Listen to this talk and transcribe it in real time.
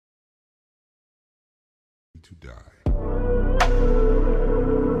to die.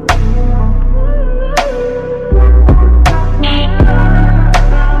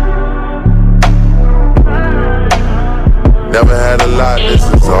 Never had a lot, this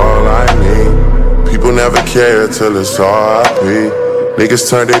is all I need. People never care till it's R.I.P. Niggas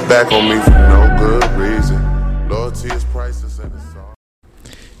turn their back on me for no good reason. Loyalty is priceless and it's all.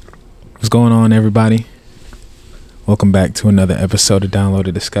 What's going on, everybody? Welcome back to another episode of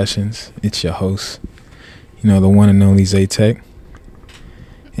Downloaded Discussions. It's your host, the one and only Zaytech.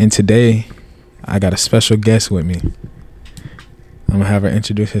 And today, I got a special guest with me. I'm gonna have her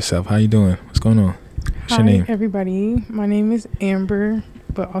introduce herself. How you doing? What's going on? What's your name? Hi, everybody. My name is Amber,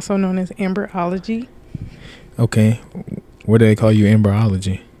 but also known as ambvrology. Okay. Where do they call you,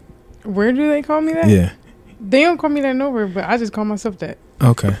 ambvrology? Where do they call me that? Yeah. They don't call me that nowhere, but I just call myself that.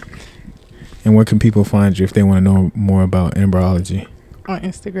 Okay. And where can people find you if they want to know more about ambvrology? On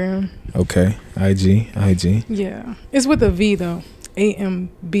Instagram. Okay. IG. Yeah. It's with a V, though.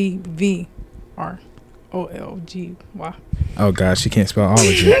 ambvrology. Oh, God. She can't spell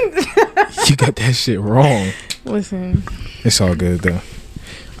ology. You got that shit wrong. Listen. It's all good, though.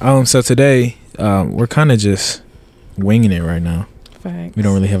 So today, we're kind of just winging it right now. Facts. We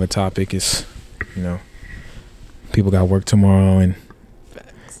don't really have a topic. It's, people got work tomorrow, and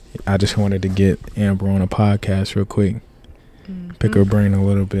I just wanted to get Amber on a podcast real quick. Mm-hmm. Pick her brain a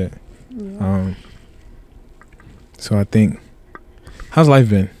little bit. Yeah. So I think, how's life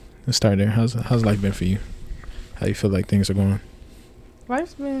been? Let's start there. How's life been for you? How you feel like things are going?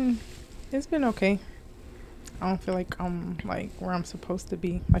 It's been okay. I don't feel like I'm like where I'm supposed to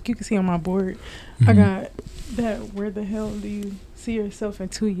be. Like you can see on my board, mm-hmm. I got that. Where the hell do you see yourself in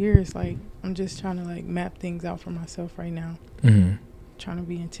 2 years? Like I'm just trying to like map things out for myself right now. Mm-hmm. Trying to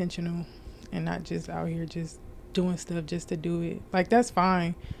be intentional and not just out here just doing stuff just to do it. Like that's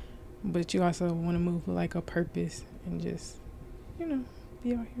fine, but you also want to move with like a purpose and just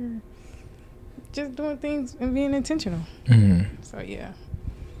be out here just doing things and being intentional. Mm-hmm. So yeah.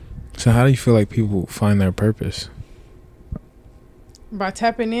 So how do you feel like people find their purpose? By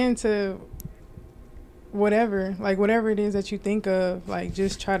tapping into whatever it is that you think of, like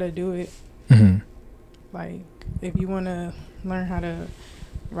just try to do it. Mm-hmm. Like if you want to learn how to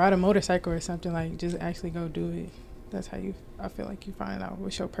ride a motorcycle or something, like just actually go do it. That's how I feel like you find out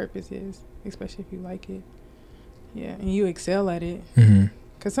what your purpose is, especially if you like it. Yeah, and you excel at it. Mm-hmm.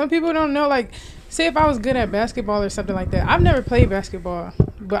 Because some people don't know, like, say if I was good at basketball or something like that. I've never played basketball,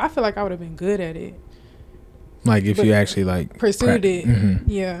 but I feel like I would have been good at it. Like if you actually, like... pursued it. Mm-hmm.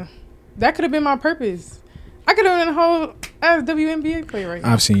 Yeah. That could have been my purpose. I could have been a whole ass WNBA player right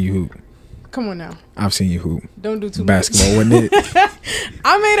now. I've seen you hoop. Come on now. I've seen you hoop. Don't do too basketball, much. wasn't it?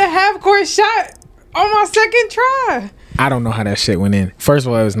 I made a half-court shot on my second try. I don't know how that shit went in. First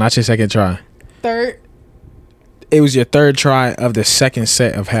of all, it was not your second try. Third. It was your third try of the second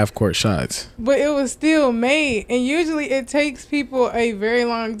set of half-court shots. But it was still made. And usually it takes people a very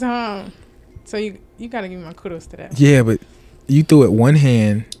long time. So you got to give me my kudos to that. Yeah, but you threw it one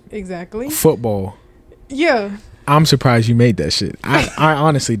hand. Exactly. Football. Yeah. I'm surprised you made that shit. I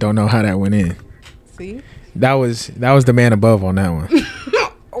honestly don't know how that went in. See? That was the man above on that one.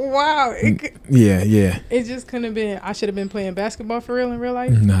 Wow. Yeah. It just couldn't have been. I should have been playing basketball for real in real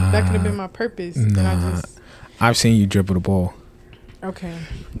life. Nah. That could have been my purpose. Nah. I've seen you dribble the ball. Okay.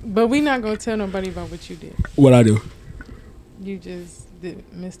 But we not going to tell nobody about what you did. What I do? You just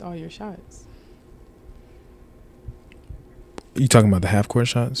missed all your shots. You talking about the half-court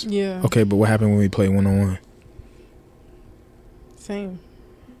shots? Yeah. Okay, but what happened when we played one-on-one? Same.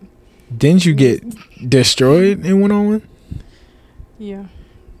 Didn't you get destroyed in one-on-one? Yeah.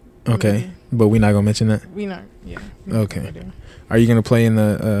 Okay, but we're not going to mention that? We not, yeah. Okay. Are you going to play in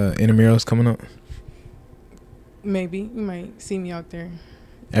the intramurals coming up? Maybe. You might see me out there.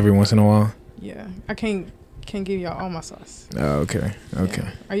 Every once in a while? Yeah. I can't give y'all all my sauce. Oh, okay.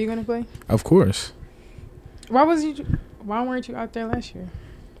 Yeah. Are you going to play? Of course. Why weren't you out there last year?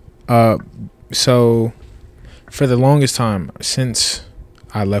 So for the longest time since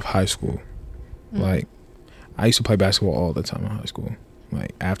I left high school, like I used to play basketball all the time in high school,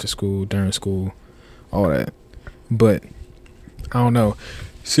 like after school, during school, all that. But I don't know,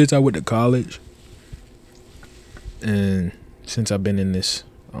 since I went to college and since I've been in this,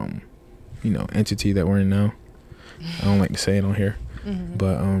 entity that we're in now, I don't like to say it on here,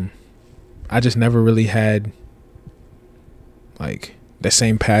 but I just never really had like the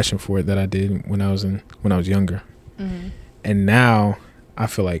same passion for it that I did when I was younger. Mm-hmm. And now I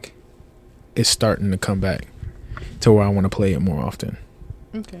feel like it's starting to come back to where I want to play it more often.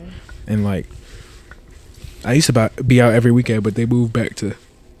 Okay. And like I used to be out every weekend, but they moved back to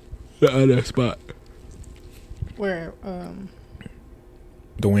the other spot. Where?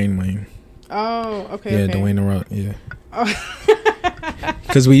 Dwayne Wayne. Oh, okay. Yeah, okay. Dwayne the Rock. Yeah.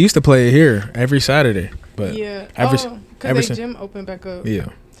 Because we used to play it here every Saturday, but yeah. because the gym opened back up. Yeah.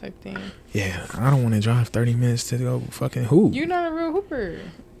 Type thing. Yeah, I don't want to drive 30 minutes to go fucking hoop. You're not a real hooper.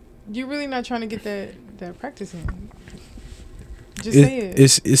 You're really not trying to get that practice in. Just say it.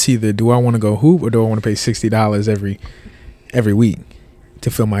 It's either do I want to go hoop or do I want to pay $60 every week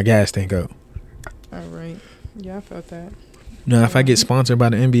to fill my gas tank up. All right. Yeah, I felt that. Now, if I get sponsored by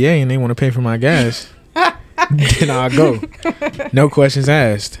the NBA and they want to pay for my gas, then I'll go. No questions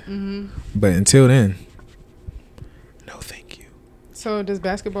asked. Mm-hmm. But until then, no thank you. So does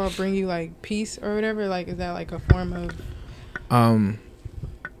basketball bring you like peace or whatever? Like, is that like a form of?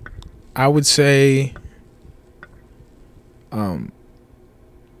 I would say,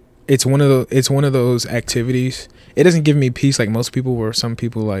 it's one of those activities. It doesn't give me peace like most people, where some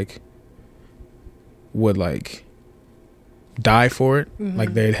people like would like die for it. Mm-hmm.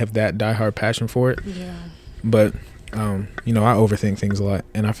 Like they'd have that diehard passion for it. Yeah. But I overthink things a lot,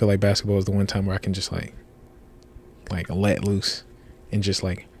 and I feel like basketball is the one time where I can just like let loose and just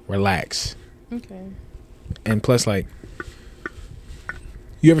like relax. Okay. And plus, like,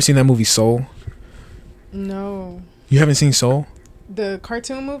 you ever seen that movie Soul? No. You haven't seen Soul? The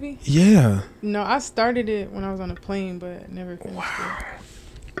cartoon movie? Yeah. No, I started it when I was on a plane, but never finished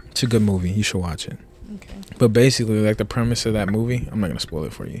it. It's a good movie. You should watch it. Okay. But basically, like, the premise of that movie, I'm not going to spoil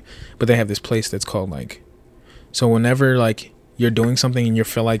it for you, but they have this place that's called, like, so whenever, like, you're doing something and you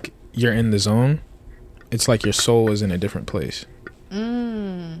feel like you're in the zone, it's like your soul is in a different place.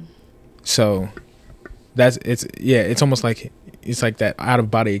 So it's almost like, it's like that out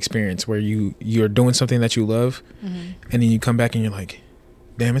of body experience where you're doing something that you love, mm-hmm. and then you come back and you're like,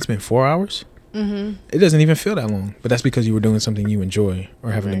 damn, it's been 4 hours. Mm-hmm. It doesn't even feel that long, but that's because you were doing something you enjoy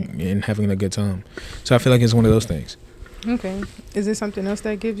or having a good time. So I feel like it's one of those things. Okay. Is there something else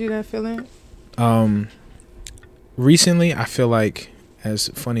that gives you that feeling? Recently, I feel like, as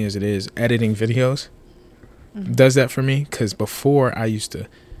funny as it is, editing videos does that for me. Because before, I used to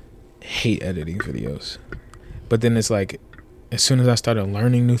hate editing videos, but then it's like, as soon as I started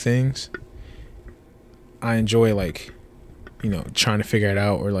learning new things, I enjoy, like, trying to figure it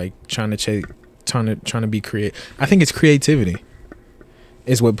out, or like trying to be creative. I think it's creativity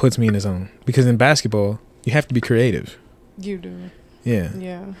is what puts me in the zone, because in basketball you have to be creative. You do. Yeah.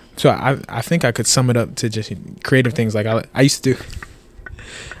 Yeah. So I think I could sum it up to just creative things. Like I used to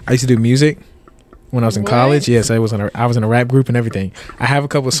do music when I was in college. Yes, I was in a rap group and everything. I have a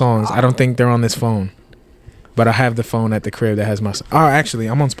couple of songs. I don't think they're on this phone, but I have the phone at the crib that has my. Oh, actually,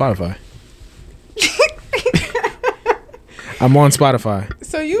 I'm on Spotify. I'm on Spotify.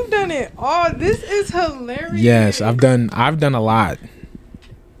 So you've done it all. This is hilarious. Yes, I've done a lot.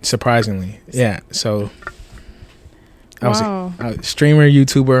 Surprisingly, yeah. So I was a streamer,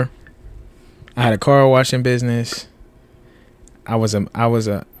 YouTuber. I had a car washing business. I was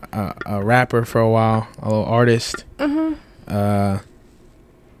a rapper for a while, a little artist. Mm-hmm.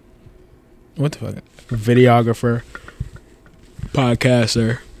 What the fuck? Videographer,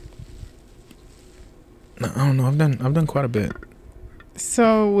 podcaster. I don't know. I've done quite a bit.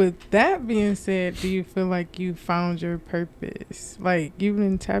 So with that being said, do you feel like you found your purpose? Like, you've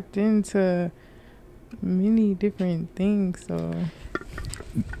been tapped into many different things. So,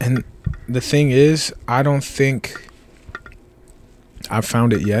 and the thing is, I don't think I've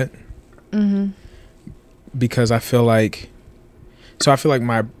found it yet. Mm-hmm. Because I feel like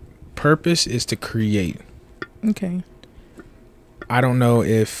my purpose is to create. Okay. I don't know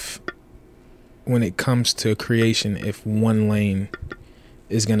if, when it comes to creation, if one lane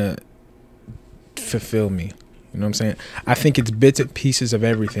is gonna fulfill me. You know what I'm saying? I think it's bits and pieces of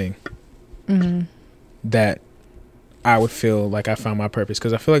everything that I would feel like I found my purpose.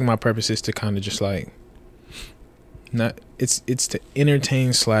 Because I feel like my purpose is to kind of just like, it's to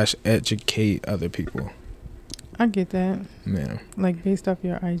entertain / educate other people. I get that. Yeah. Like, based off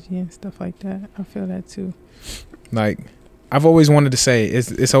your IG and stuff like that, I feel that too. Like, I've always wanted to say,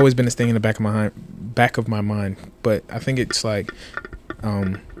 it's always been this thing in the back of my mind, but I think it's like,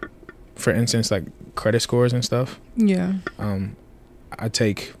 for instance, like credit scores and stuff. Yeah. I'm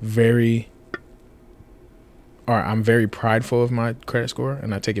very prideful of my credit score,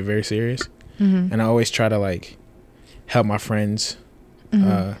 and I take it very serious. Mm-hmm. And I always try to like help my friends,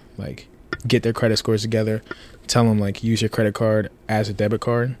 like get their credit scores together. Tell them like, use your credit card as a debit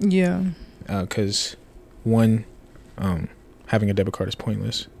card. Yeah. Because having a debit card is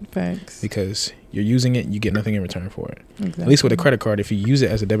pointless. Facts. Because you're using it, you get nothing in return for it. Exactly. At least with a credit card, if you use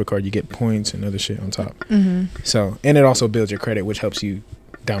it as a debit card, you get points and other shit on top. Mm-hmm. So, and it also builds your credit, which helps you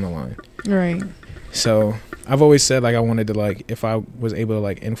down the line. Right. So I've always said like I wanted to like if I was able to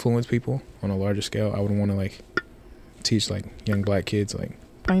like influence people on a larger scale, I would want to like teach like young black kids like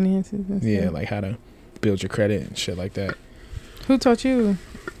finances and stuff. like how to build your credit and shit like that. Who taught you?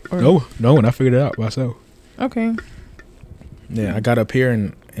 No, and I figured it out myself. Okay. Yeah, I got up here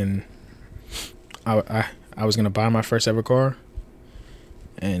and I was gonna buy my first ever car,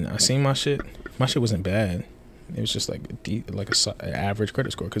 and I seen my shit. My shit wasn't bad. It was just like an average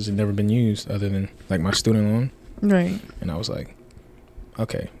credit score because it never been used other than like my student loan. Right. And I was like,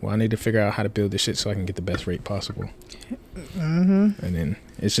 okay, well I need to figure out how to build this shit so I can get the best rate possible. And then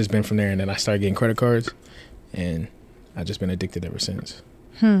it's just been from there. And then I started getting credit cards, and I've just been addicted ever since.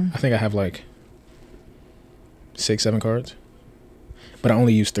 I think I have like 6-7 cards, but I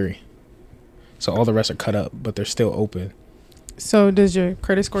only use 3. So all the rest are cut up, but they're still open. So does your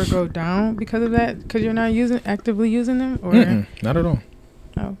credit score go down because of that? Because you're not actively using them, or not at all.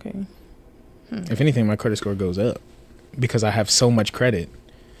 Okay. If anything, my credit score goes up because I have so much credit.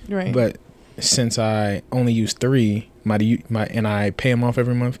 Right. But since I only use 3, my and I pay them off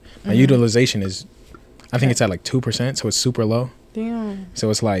every month, my utilization is, I think it's at like 2%, so it's super low. Damn. So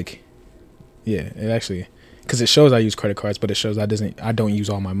it's like, yeah, it actually, because it shows I use credit cards, but it shows I don't use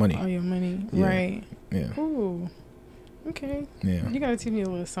all my money. All your money, yeah. right? Yeah. Ooh. Okay. Yeah. You gotta teach me a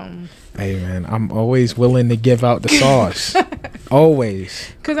little something. Hey man, I'm always willing to give out the sauce.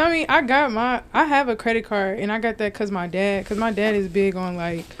 Always. Cause I mean, I have a credit card, and I got that cause my dad is big on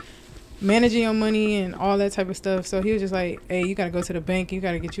like managing your money and all that type of stuff. So he was just like, hey, you gotta go to the bank, you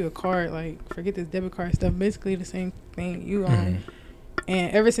gotta get you a card, like forget this debit card stuff, basically the same thing you own.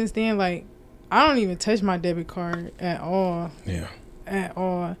 And ever since then, like I don't even touch my debit card at all. Yeah. At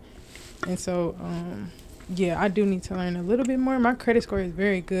all. And so yeah, I do need to learn a little bit more. My credit score is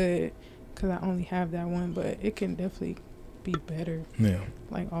very good because I only have that one, but it can definitely be better. Yeah.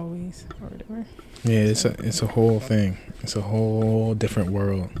 Like always or whatever. Yeah, it's a whole thing. It's a whole different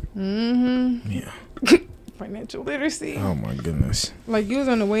world. Yeah. Financial literacy. Oh my goodness. Like you was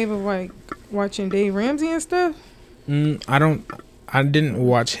on the wave of like watching Dave Ramsey and stuff? I didn't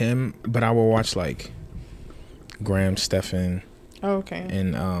watch him, but I will watch like Graham Stephan. Oh, okay.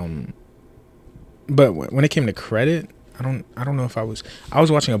 And but when it came to credit, I don't know if I was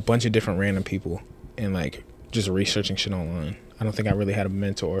watching a bunch of different random people and like just researching shit online. I don't think I really had a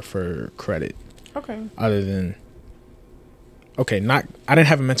mentor for credit. Okay. Other than I didn't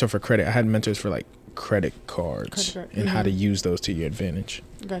have a mentor for credit. I had mentors for like credit cards and how to use those to your advantage.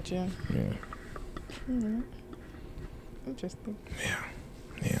 Gotcha. Yeah. Interesting.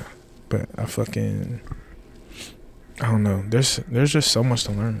 Yeah. But I don't know. There's just so much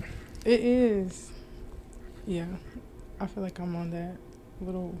to learn. It is. Yeah. I feel like I'm on that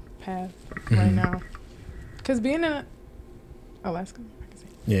little path right now. Because being in Alaska, I can say.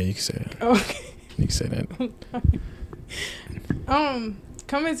 Yeah, you can say that. Okay. You can say that.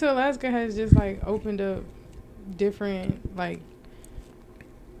 Coming to Alaska has just like opened up different like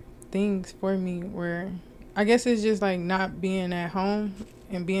things for me where I guess it's just like not being at home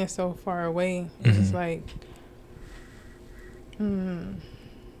and being so far away. It's just like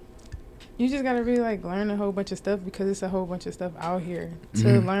you just gotta really like learn a whole bunch of stuff because it's a whole bunch of stuff out here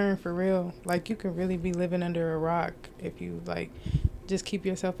to learn for real. Like you can really be living under a rock if you like just keep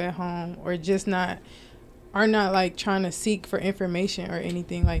yourself at home or just not like trying to seek for information or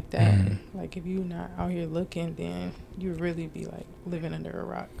anything like that. Like if you're not out here looking, then you really be like living under a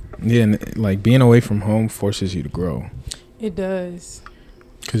rock. Yeah, and like being away from home forces you to grow. It does.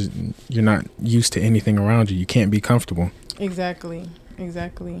 Because you're not used to anything around you. You can't be comfortable. Exactly.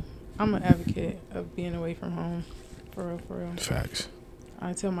 I'm an advocate of being away from home. For real. Facts.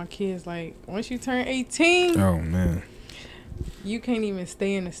 I tell my kids, like, once you turn 18... Oh, man. You can't even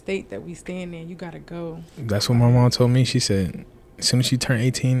stay in the state that we staying in. You gotta go. That's what my mom told me. She said, as soon as you turn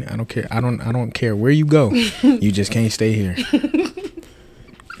 18, I don't care. I don't care where you go. You just can't stay here.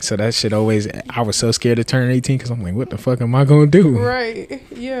 So that shit always... I was so scared to turn 18 because I'm like, what the fuck am I going to do? Right.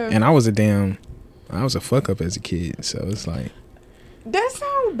 Yeah. And I was a fuck up as a kid. So it's like... That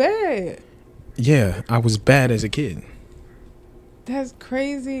sounds bad. Yeah, I was bad as a kid. That's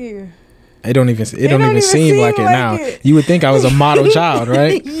crazy. It don't even seem like it now. You would think I was a model child,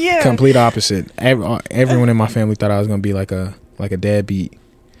 right? Yeah. Complete opposite. Everyone in my family thought I was gonna be like a deadbeat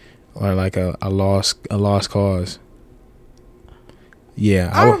or like a lost cause. Yeah.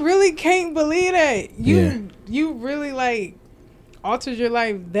 I really can't believe that. You really like altered your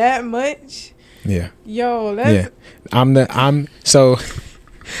life that much. Yeah. Yo, that's... I'm so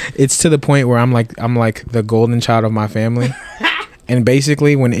it's to the point where I'm like the golden child of my family. And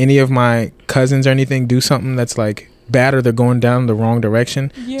basically when any of my cousins or anything do something that's like bad or they're going down the wrong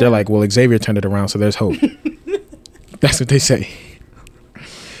direction, Yeah. they're like, well, Xavier turned it around, so there's hope. That's what they say.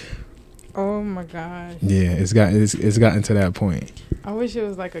 Oh my gosh. Yeah, it's gotten to that point. I wish it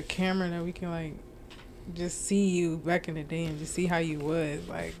was like a camera that we can like just see you back in the day and just see how you was.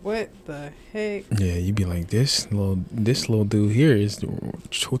 Like, what the heck? Yeah, you'd be like, this little dude here is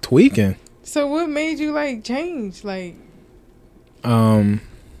tweaking. So what made you like change? Like, I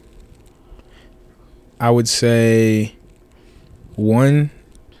would say one,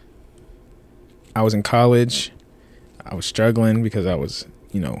 I was in college. I was struggling because I was,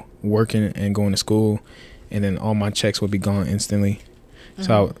 working and going to school, and then all my checks would be gone instantly. Mm-hmm.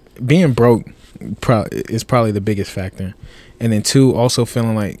 So being broke is probably the biggest factor. And then two, also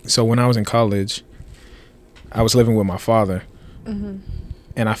feeling like, so when I was in college, I was living with my father, mm-hmm.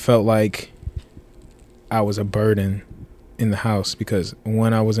 and I felt like I was a burden in the house because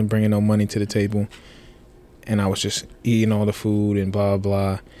when I wasn't bringing no money to the table, and I was just eating all the food and blah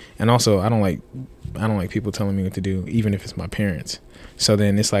blah. And also, I don't like people telling me what to do, even if it's my parents. So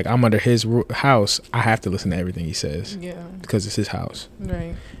then it's like I'm under his house. I have to listen to everything he says. Yeah. Because it's his house.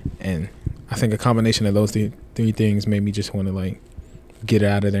 Right. And I think a combination of those three things made me just want to like get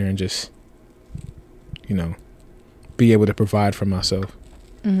out of there and just, be able to provide for myself.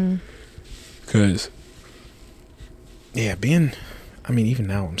 Mm-hmm. Because, yeah, even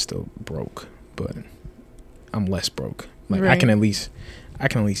now I'm still broke, but I'm less broke. Like, right. I can at least,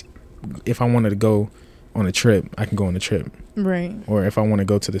 if I wanted to go on a trip, I can go on a trip. Right. Or if I want to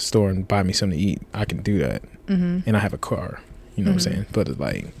go to the store and buy me something to eat, I can do that. Mm-hmm. And I have a car. You know what I'm saying? But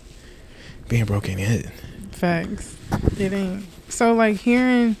like, being broke ain't it. Facts. It ain't. So like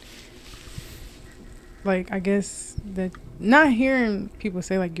hearing, like, I guess that not hearing people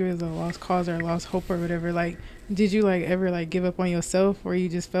say like you're a lost cause or a lost hope or whatever, like, did you like ever like give up on yourself, or you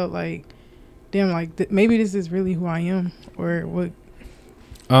just felt like, damn, like maybe this is really who I am, or what?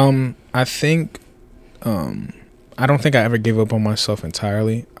 I think, I don't think I ever gave up on myself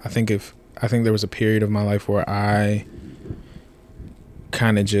entirely. I think there was a period of my life where I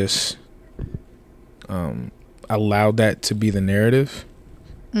kind of just allowed that to be the narrative.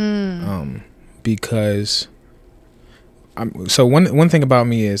 Because so one thing about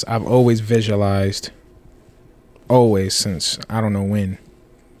me is I've always visualized, since I don't know when,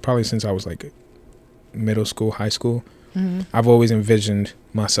 probably since I was like middle school, high school. Mm-hmm. I've always envisioned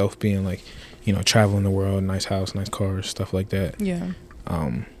myself being like, traveling the world, nice house, nice cars, stuff like that. Yeah.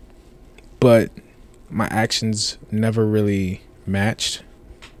 But my actions never really matched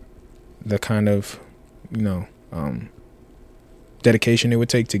the kind of, dedication it would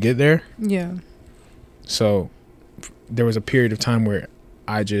take to get there. Yeah. So there was a period of time where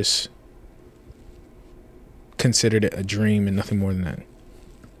I just considered it a dream and nothing more than that.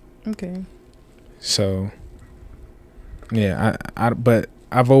 Okay. So, yeah, but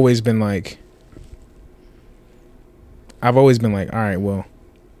I've always been like, all right, well,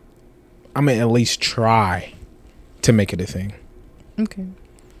 I'm going to at least try to make it a thing. Okay.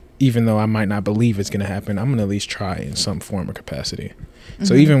 Even though I might not believe it's going to happen, I'm going to at least try in some form or capacity. Mm-hmm.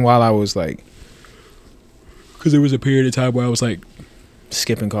 So even while I was like, because there was a period of time where I was like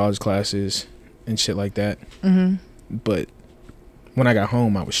skipping college classes and shit like that. Mm-hmm. But when I got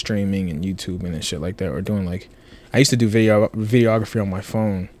home, I was streaming and YouTube and shit like that, or doing like, I used to do videography on my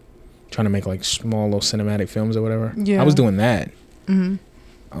phone, trying to make like small little cinematic films or whatever. Yeah. I was doing that.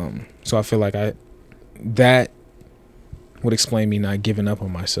 Mm-hmm. So I feel like that would explain me not giving up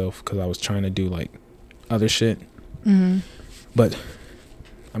on myself, because I was trying to do like other shit. Mm-hmm. But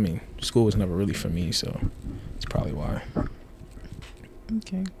I mean, school was never really for me, so that's probably why.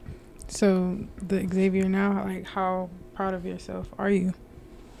 Okay. So the Xavier now, like, how proud of yourself are you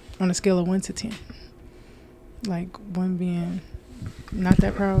on a scale of 1 to 10? Like 1 being not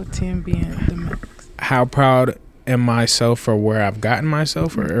that proud, 10 being the max. How proud am myself for where I've gotten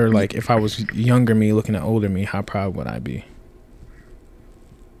myself, or like if I was younger me looking at older me, how proud would I be?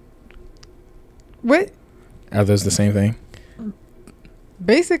 What? Are those the same thing?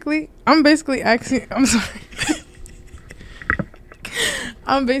 Basically, I'm asking, I'm sorry.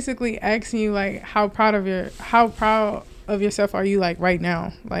 I'm basically asking you, like, how proud of yourself are you, like, right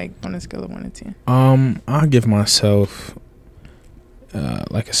now, like on a scale of 1 to 10? I'll give myself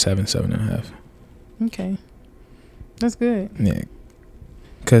like a 7.5. Okay. That's good. Yeah.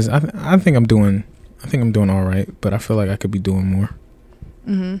 Cause I think I'm doing all right, but I feel like I could be doing more.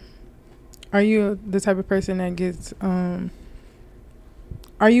 Mhm. Are you the type of person that gets are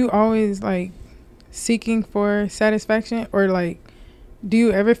you always like seeking for satisfaction, or like do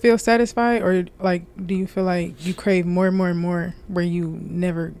you ever feel satisfied, or like do you feel like you crave more and more and more where you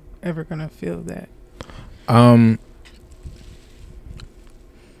never ever gonna feel that?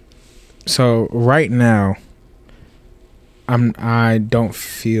 So right now, I don't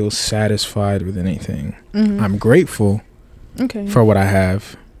feel satisfied with anything. I'm grateful for what I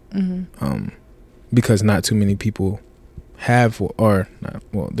have, because not too many people have, or not,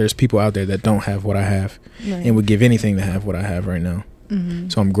 well, there's people out there that don't have what I have, and would give anything to have what I have right now.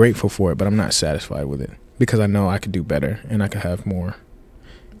 So I'm grateful for it, but I'm not satisfied with it because I know I could do better and I could have more.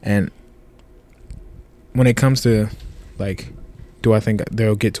 And when it comes to, like, do I think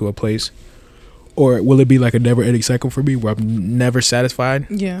they'll get to a place, or will it be like a never-ending cycle for me where I'm never satisfied?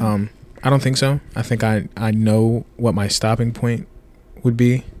 Yeah. I don't think so. I think I know what my stopping point would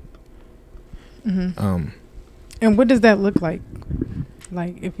be. And what does that look like?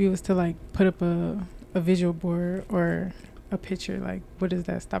 Like, if you was to, like, put up a visual board or a picture, like, what does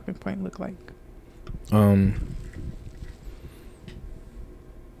that stopping point look like?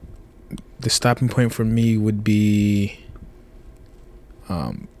 The stopping point for me would be,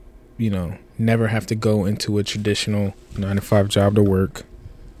 never have to go into a traditional 9-to-5 job to work.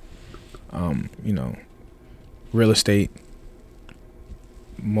 Real estate,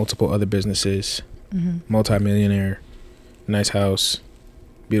 multiple other businesses, multi-millionaire, nice house,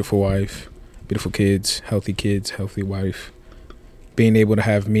 beautiful wife, beautiful kids, healthy wife. Being able to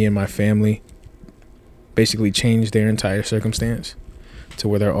have me and my family basically change their entire circumstance to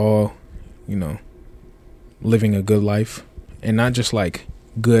where they're all, living a good life, and not just like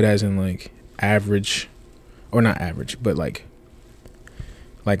good as in like average, or not average, but like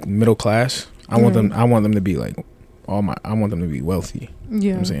middle class. I want them to be like I want them to be wealthy. Yeah. You know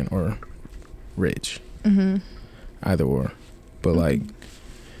what I'm saying? Or rich. Either or. But like,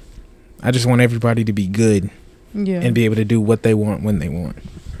 I just want everybody to be good. Yeah. And be able to do what they want when they want.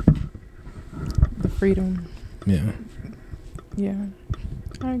 The freedom. Yeah. Yeah.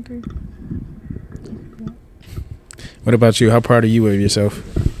 I agree. What about you? How proud are you of yourself?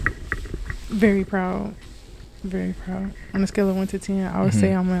 Very proud. Very proud. On a scale of 1 to 10, I would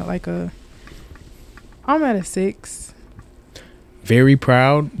say I'm at a 6. Very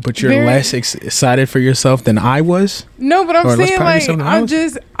proud, but you're less excited for yourself than I was? No, but I'm saying, like,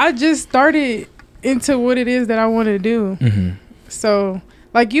 I just started into what it is that I want to do. So,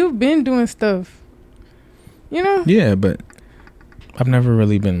 like, you've been doing stuff, Yeah, but I've never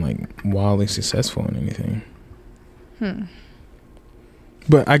really been like wildly successful in anything.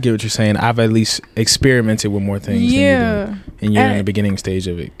 But I get what you're saying. I've at least experimented with more things than you do. And you're in the beginning stage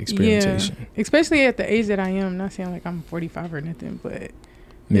of experimentation. Yeah. Especially at the age that I am. I'm not saying like I'm 45 or nothing, but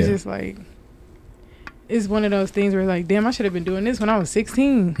it's just like, it's one of those things where like, damn, I should have been doing this when I was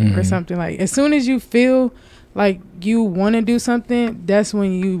 16 or something. Like, as soon as you feel like you want to do something, that's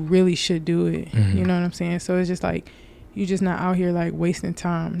when you really should do it. You know what I'm saying? So it's just like, you just not out here like wasting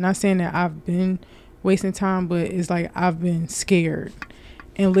time. Not saying that I've been wasting time, but it's like I've been scared.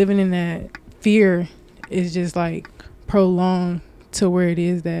 And living in that fear is just like prolonged to where it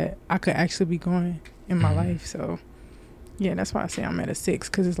is that I could actually be going in my life. So yeah, that's why I say I'm at a 6,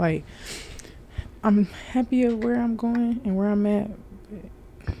 because it's like I'm happy of where I'm going and where I'm at.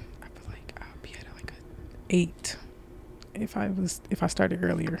 But I feel like I'll be at like a 8 if I started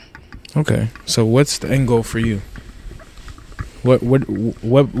earlier. Okay, so what's the end goal for you?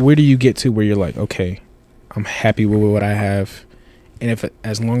 Where do you get to where you're like, okay, I'm happy with what I have, and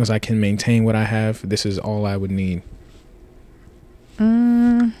as long as I can maintain what I have, this is all I would need?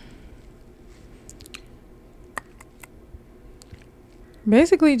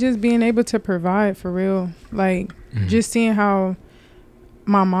 Basically just being able to provide for real. Like, just seeing how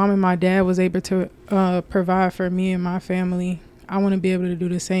my mom and my dad was able to provide for me and my family. I want to be able to do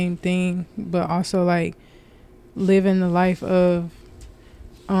the same thing, but also like living the life of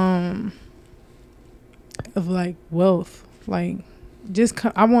like wealth. Like,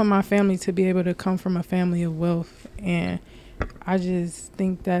 I want my family to be able to come from a family of wealth, and I just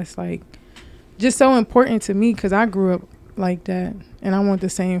think that's like just so important to me, because I grew up like that, and I want the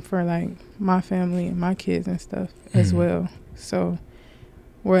same for like my family and my kids and stuff as well. So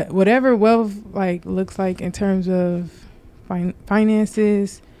whatever wealth like looks like in terms of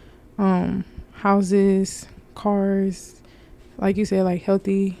finances, houses, cars, like you said, like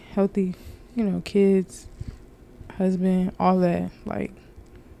healthy, kids, husband, all that, like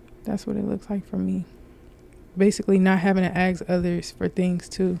that's what it looks like for me. Basically not having to ask others for things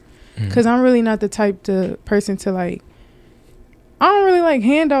too, because I'm really not the type to person to like, I don't really like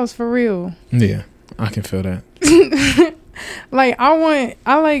handouts for real. Yeah, I can feel that. Like, I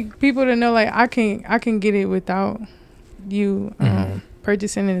like people to know like I can get it without you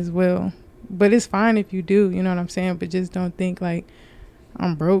purchasing it as well. But it's fine if you do, you know what I'm saying? But just don't think like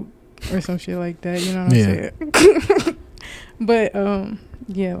I'm broke or some shit like that, you know what I'm saying? But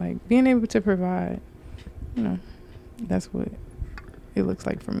Yeah, like being able to provide, you know, that's what it looks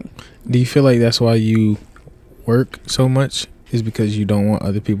like for me. Do you feel like that's why you work so much? Is because you don't want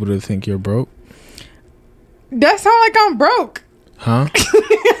other people to think you're broke? That sound like I'm broke. Huh?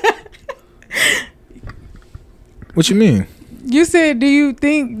 What you mean? You said, do you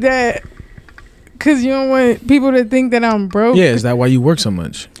think that because you don't want people to think that I'm broke? Yeah, is that why you work so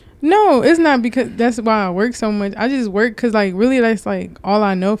much? No, it's not because that's why I work so much. I just work because, like, really, that's, like, all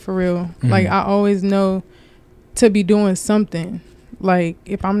I know for real. Mm-hmm. Like, I always know to be doing something. Like,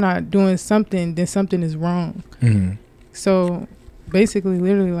 if I'm not doing something, then something is wrong. Mm-hmm. So, basically,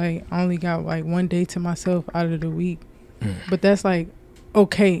 literally, like, I only got, like, one day to myself out of the week. But that's, like,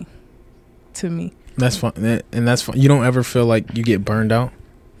 okay to me. That's fun. And that's fun. You don't ever feel like you get burned out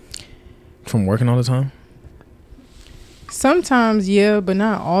from working all the time? Sometimes, yeah, but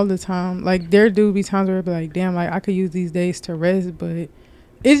not all the time. Like, there do be times where I be like, damn, like, I could use these days to rest, but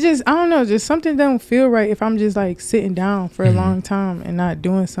it's just, I don't know, just something don't feel right if I'm just, like, sitting down for a long time and not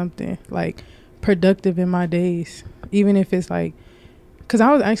doing something, like, productive in my days. Even if it's, like, because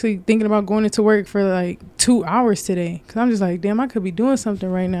I was actually thinking about going into work for, like, 2 hours today. Because I'm just like, damn, I could be doing something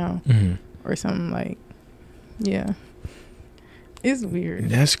right now. Or something, like, yeah. It's weird.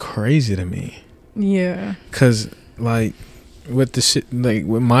 That's crazy to me. Yeah. Because, like, with the shit, like,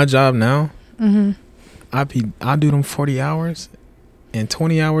 with my job now, I do them 40 hours, and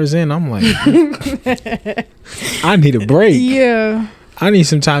 20 hours in, I'm like, I need a break. Yeah. I need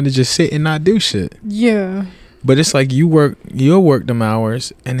some time to just sit and not do shit. Yeah. But it's like you'll work them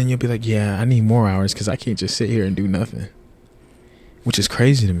hours, and then you'll be like, yeah, I need more hours because I can't just sit here and do nothing. Which is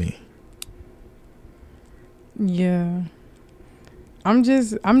crazy to me. Yeah. I'm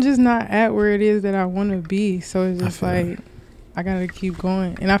just not at where it is that I want to be. So it's just like, I got to keep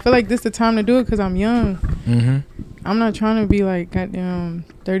going. And I feel like this is the time to do it because I'm young. I'm not trying to be like goddamn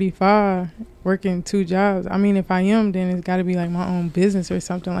 35 working 2 jobs. I mean, if I am, then it's got to be like my own business or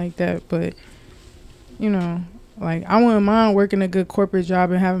something like that. But, you know, like, I wouldn't mind working a good corporate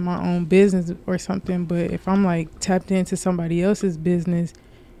job and having my own business or something. But if I'm like tapped into somebody else's business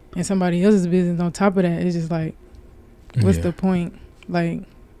and somebody else's business on top of that, it's just like, what's the point? Like,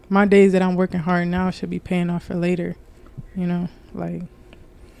 my days that I'm working hard now should be paying off for later, you know, like,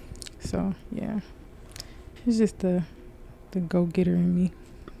 so yeah, it's just the go-getter in me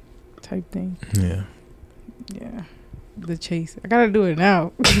type thing. Yeah the chase, I gotta do it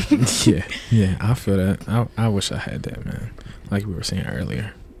now. yeah I feel that. I wish I had that, man, like we were saying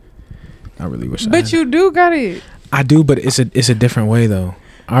earlier. I really wish I had you do got it. I do, but it's a different way though.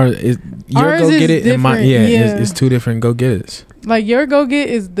 Your go get it and my it's 2 different go getters. Like, your go get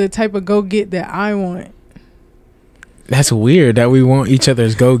is the type of go get that I want. That's weird that we want each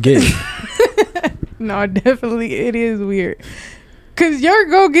other's go get. No, definitely it is weird. Cause your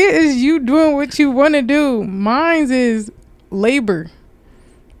go get is you doing what you want to do. Mine's is labor.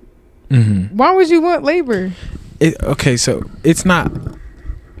 Why would you want labor? Okay, so it's not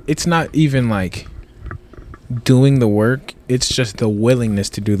even like doing the work. It's just the willingness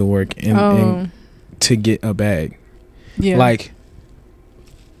to do the work and to get a bag. Yeah. Like,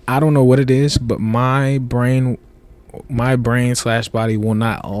 I don't know what it is, but my brain / body will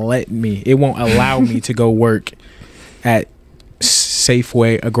not let me. It won't allow me to go work at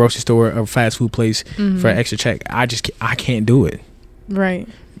Safeway, a grocery store, a fast food place for an extra check. I can't do it. Right.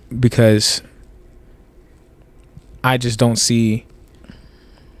 Because I just don't see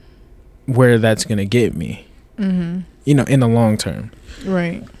where that's gonna get me. You know, in the long term.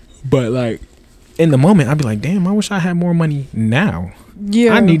 Right. But like, in the moment, I'd be like, damn, I wish I had more money now.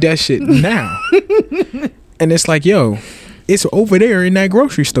 Yeah. I need that shit now. And it's like, yo, it's over there in that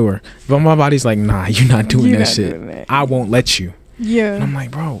grocery store. But my body's like, nah, you're not doing that shit. I won't let you. Yeah. And I'm like,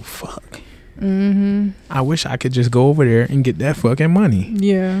 bro, fuck. I wish I could just go over there and get that fucking money.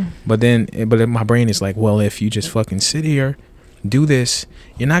 Yeah. But then my brain is like, well, if you just fucking sit here, do this,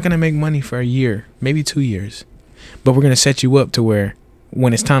 you're not gonna make money for a year, maybe 2 years. But we're gonna set you up to where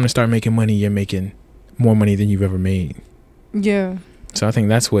when it's time to start making money, you're making more money than you've ever made. Yeah. So I think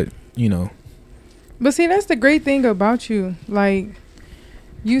that's what, you know. But see, that's the great thing about you. Like,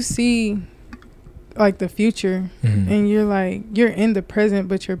 you see, like, the future, and you're like, you're in the present,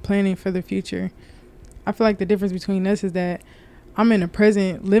 but you're planning for the future. I feel like the difference between us is that I'm in the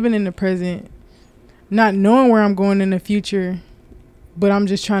present, living in the present, not knowing where I'm going in the future, but I'm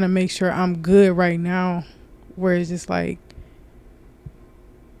just trying to make sure I'm good right now. Where it's just like,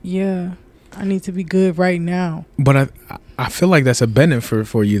 yeah, I need to be good right now. But I feel like that's a benefit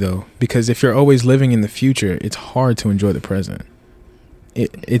for you though, because if you're always living in the future, it's hard to enjoy the present.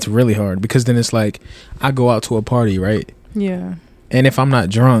 It's really hard, because then it's like, I go out to a party, right? Yeah. And if I'm not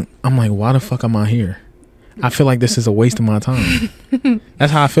drunk, I'm like, why the fuck am I here? I feel like this is a waste of my time.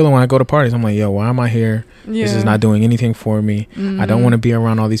 That's how I feel when I go to parties. I'm like, yo, why am I here? Yeah. This is not doing anything for me. I don't want to be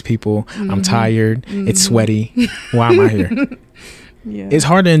around all these people. I'm tired. It's sweaty. Why am I here? Yeah. It's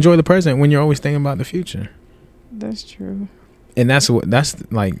hard to enjoy the present when you're always thinking about the future. That's true. And that's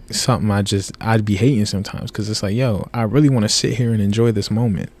like something I'd be hating sometimes, because it's like, yo, I really want to sit here and enjoy this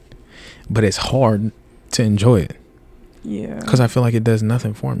moment, but it's hard to enjoy it. Yeah. Because I feel like it does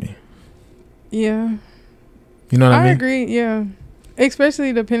nothing for me. Yeah. You know what I mean? I agree. Yeah.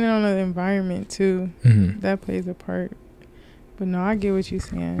 Especially depending on the environment too. Mm-hmm. That plays a part. But no, I get what you're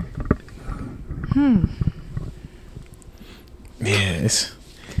saying. Yeah, it's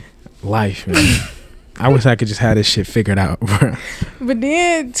life, man. I wish I could just have this shit figured out, bro. But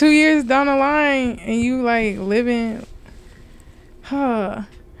then 2 years down the line and you like living, I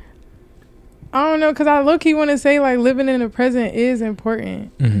don't know, because I low-key want to say like living in the present is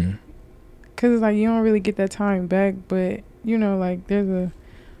important. Mm-hmm. Because it's like you don't really get that time back, but you know, like there's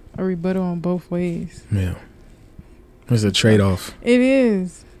a rebuttal on both ways. Yeah. There's a trade-off. It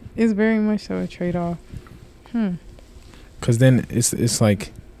is. It's very much so a trade-off. Because then it's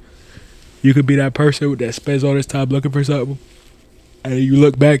like you could be that person that spends all this time looking for something, and you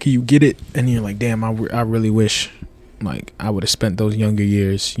look back and you get it, and you're like, damn, I really wish like I would have spent those younger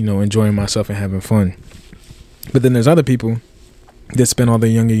years, you know, enjoying myself and having fun. But then there's other people that spend all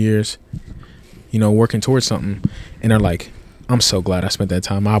their younger years, you know, working towards something, and they're like, I'm so glad I spent that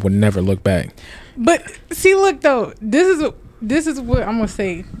time. I would never look back. But see, look though, this is what I'm gonna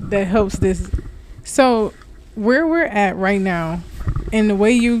say that helps this. So where we're at right now, and the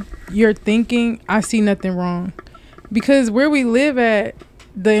way you're thinking, I see nothing wrong, because where we live at,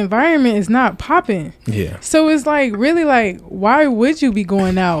 the environment is not popping. Yeah. So it's like, really, like, why would you be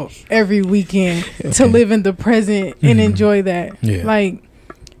going out every weekend to live in the present and enjoy that? Yeah. Like,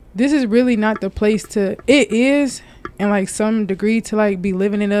 this is really not the place to. It is, in like some degree, to like be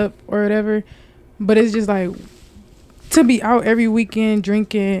living it up or whatever, but it's just like to be out every weekend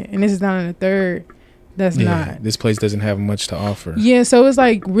drinking, and this is not in the third. That's not. This place doesn't have much to offer. Yeah, so it's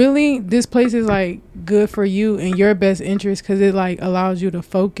like, really, this place is like good for you and your best interest, because it like allows you to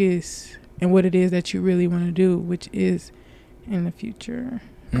focus in what it is that you really want to do, which is in the future.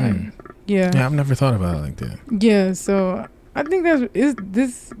 Like, yeah, I've never thought about it like that. Yeah, so I think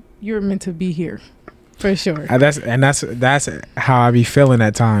this you're meant to be here for sure. That's how I be feeling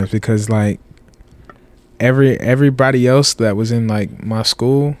at times, because like everybody else that was in like my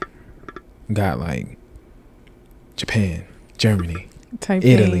school got like Japan, Germany, type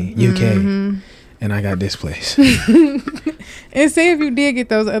Italy, thing. UK, and I got this place. And say if you did get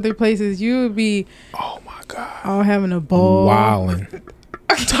those other places, you would be, oh my god, all having a ball, wilding,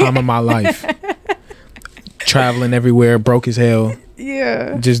 time of my life, traveling everywhere, broke as hell.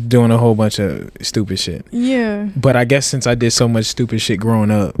 Yeah, just doing a whole bunch of stupid shit. Yeah, but I guess since I did so much stupid shit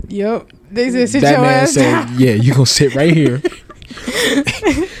growing up, yep, they said sit that your man ass said, down. yeah, you gonna sit right here.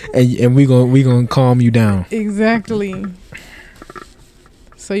 and we gonna calm you down. Exactly.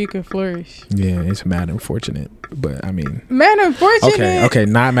 So you can flourish. Yeah, it's mad unfortunate, but I mean, mad unfortunate. Okay,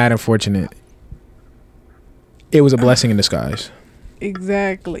 not mad unfortunate. It was a blessing in disguise.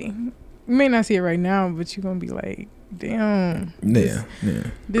 Exactly. You may not see it right now, but you're gonna be like, damn. Yeah.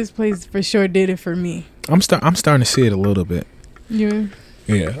 This place for sure did it for me. I'm starting to see it a little bit. Yeah.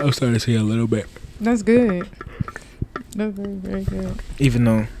 Yeah, I'm starting to see it a little bit. That's good. That's very, very good. Even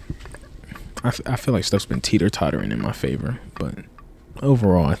though I feel like stuff's been teeter-tottering in my favor, but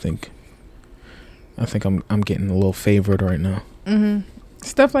overall, I think I'm getting a little favored right now.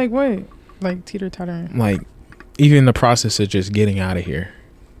 Stuff like what? Like teeter-tottering? Like, even the process of just getting out of here.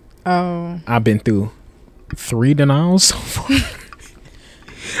 Oh. I've been through 3 denials so far.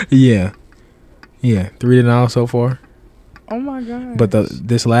 Yeah, 3 denials so far. Oh my god. But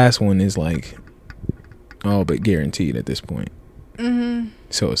this last one is like all but guaranteed at this point.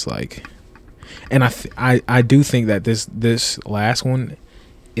 So it's like, and I do think that this last one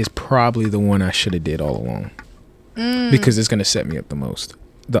is probably the one I should have did all along, because it's gonna set me up the most.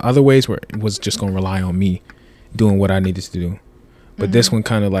 The other ways was just gonna rely on me doing what I needed to do, but this one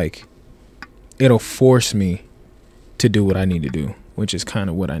kind of like, it'll force me to do what I need to do, which is kind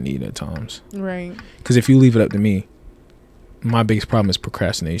of what I need at times. Right. Because if you leave it up to me, my biggest problem is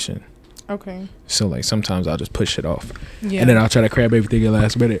procrastination. Okay. So like sometimes I'll just push it off, yeah, and then I'll try to crab everything in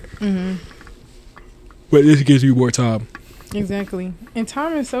last minute. But this gives you more time. Exactly. And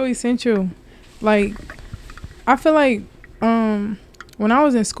time is so essential. Like, I feel like when I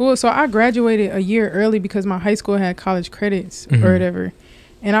was in school, so I graduated a year early because my high school had college credits or whatever,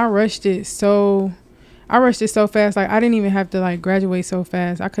 and I rushed it. So I rushed it so fast. Like, I didn't even have to like graduate so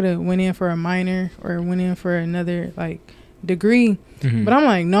fast. I could have went in for a minor or went in for another like degree. Mm-hmm. But I'm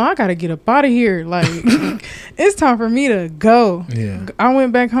like, no, I gotta get up out of here. Like, it's time for me to go. Yeah. I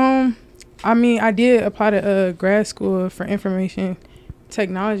went back home. I mean, I did apply to grad school for information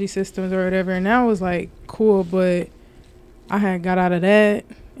technology systems or whatever, and that was like cool. But I had got out of that,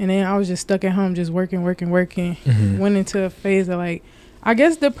 and then I was just stuck at home, just working. Mm-hmm. Went into a phase of like, I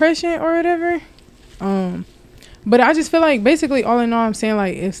guess depression or whatever. But I just feel like basically all in all, I'm saying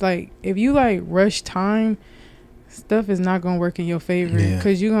like it's like if you like rush time, stuff is not gonna work in your favor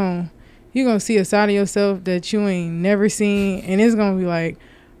because you gonna see a side of yourself that you ain't never seen, and it's gonna be like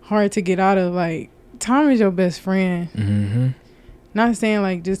hard to get out of. Like, time is your best friend. Mm-hmm. Not saying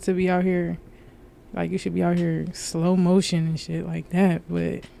like just to be out here, like you should be out here slow motion and shit like that,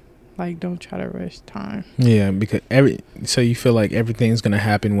 but like don't try to rush time. Yeah, because so you feel like everything's gonna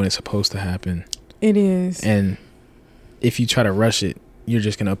happen when it's supposed to happen. It is. And if you try to rush it, you're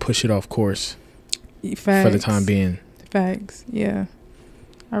just gonna push it off course. Facts. For the time being. Facts. Yeah,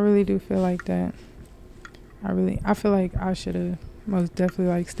 I really do feel like that. I feel like I should have most definitely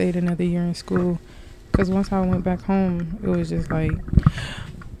like stayed another year in school, because once I went back home, it was just like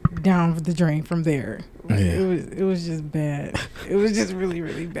down the drain from there. Yeah. It was just bad. It was just really,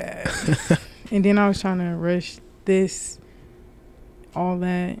 really bad. And then I was trying to rush this, all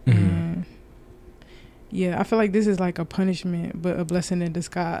that, and yeah, I feel like this is like a punishment, but a blessing in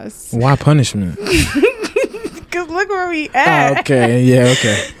disguise. Why punishment? Because look where we at. Oh, okay. Yeah.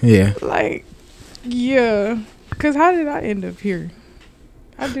 Okay. Yeah. Like, yeah. Because how did I end up here?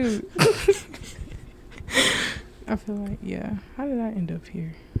 I do. I feel like, yeah. How did I end up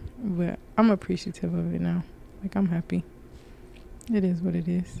here? But I'm appreciative of it now. Like, I'm happy. It is what it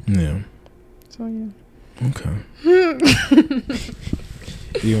is. Yeah. So, yeah. Okay.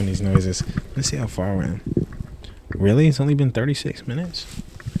 You and these noises. Let's see how far we're in. Really? It's only been 36 minutes?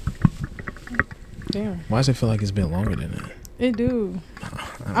 Damn. Why does it feel like it's been longer than that? It do.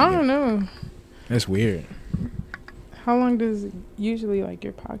 I don't know. That's weird. How long does usually like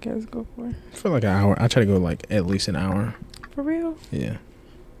your podcast go for? I feel like an hour. I try to go like at least an hour. For real? Yeah.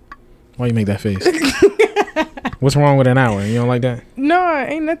 Why you make that face? What's wrong with an hour? You don't like that? No,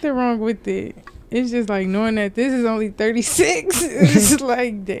 ain't nothing wrong with it. It's just like knowing that this is only 36. It's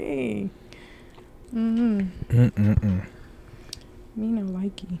like, dang. Me no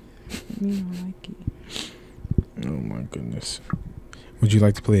likey. Me no likey. Oh my goodness. Would you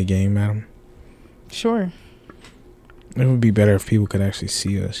like to play a game, madam? Sure. It would be better if people could actually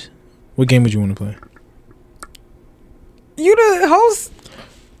see us. What game would you want to play? You the host?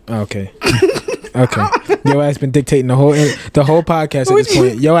 Okay. Okay. Your ass been dictating the whole podcast at this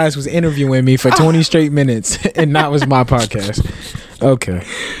point. Your ass was interviewing me for 20 straight minutes, and that was my podcast. Okay.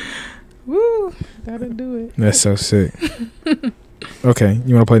 Woo. That'll do it. That's so sick. Okay.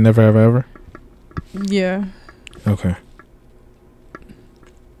 You want to play Never Ever Ever? Yeah. Okay.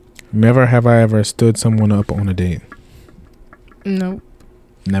 Never have I ever stood someone up on a date. Nope.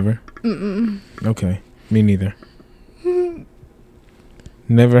 Never? Mm-mm. Okay. Me neither.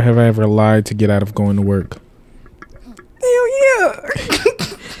 Never have I ever lied to get out of going to work. Hell yeah.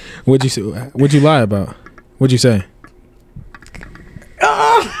 What'd you say? What'd you lie about? What'd you say?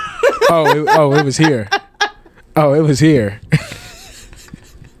 It was here. Oh, it was here.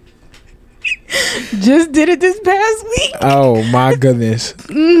 Just did it this past week. Oh my goodness.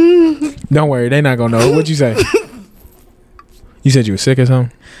 Don't worry, they not gonna know. What'd you say? You said you were sick or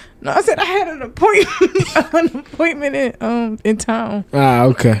something? No, I said I had an appointment in town. Ah,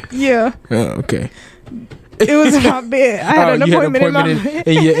 okay. Yeah. Oh, okay. It was in my bed. I had an appointment in my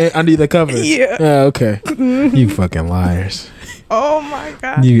bed. Under the covers. Yeah. Oh, okay. You fucking liars. Oh my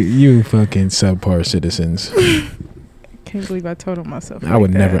God. You fucking subpar citizens. Can't believe I told on myself. I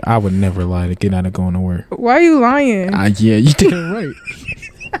would never lie to get out of going to work. Why are you lying? Yeah, you did it right.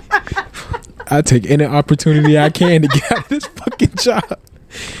 I take any opportunity I can to get out of this fucking job.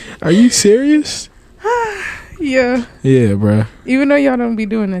 Are you serious? Yeah. Yeah, bruh. Even though y'all don't be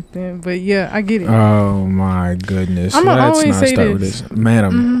doing nothing, but yeah, I get it. Oh my goodness. I'ma always Let's not say start this. with this.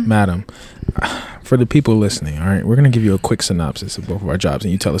 Madam, for the people listening, all right, we're going to give you a quick synopsis of both of our jobs,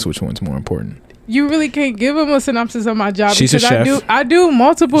 and you tell us which one's more important. You really can't give them a synopsis of my job. She's a chef. I do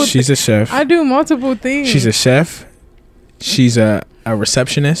multiple. She's a chef. I do multiple things. She's a chef. She's a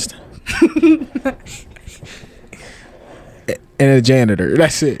receptionist. And a janitor.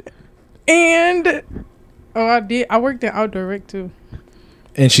 That's it. And I worked at Outdoor Rec too.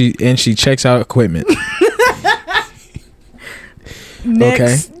 And she checks out equipment.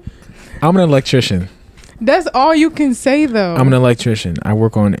 Next. Okay. I'm an electrician. That's all you can say though. I'm an electrician. I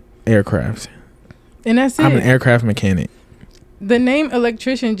work on aircraft. And that's it. I'm an aircraft mechanic. The name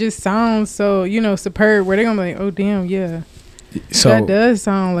electrician just sounds so, superb, where they're going to be like, oh, damn, yeah. So that does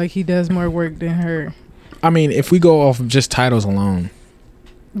sound like he does more work than her. I mean, if we go off of just titles alone.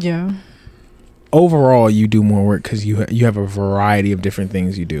 Yeah. Overall, you do more work because you have a variety of different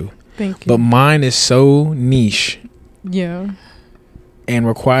things you do. Thank you. But mine is so niche. Yeah. And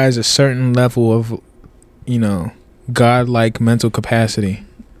requires a certain level of, godlike mental capacity.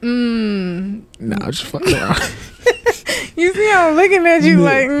 Nah, just fucking around. You see how I'm looking at you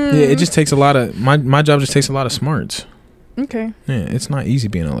like... Yeah, it just takes a lot of... My job just takes a lot of smarts. Okay. Yeah, it's not easy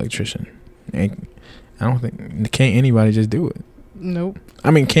being an electrician. And I don't think... Can't anybody just do it? Nope.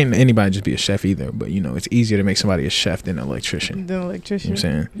 I mean, can't anybody just be a chef either? But, it's easier to make somebody a chef than an electrician. The electrician. You know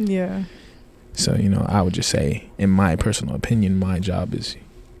what I'm saying? Yeah. So, I would just say, in my personal opinion, my job is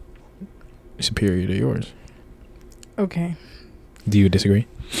superior to yours. Okay. Do you disagree?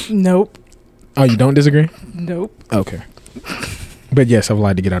 Nope. Oh, you don't disagree? Nope. Okay. But yes, I've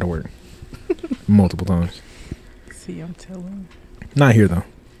lied to get out of work. Multiple times. See, I'm telling. Not here, though.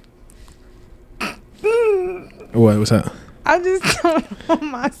 What's up? I just don't know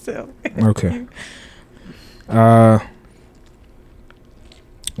myself. Okay.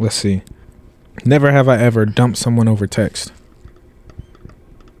 Let's see. Never have I ever dumped someone over text.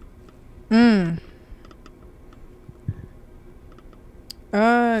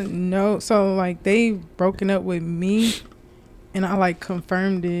 No. So like they broken up with me and I like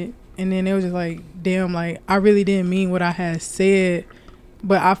confirmed it, and then it was just like, damn, like I really didn't mean what I had said,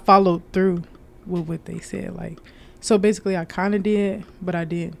 but I followed through with what they said. Like, so basically I kind of did, but I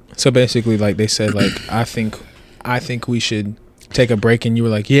did. So basically, like they said, like I think we should take a break, and you were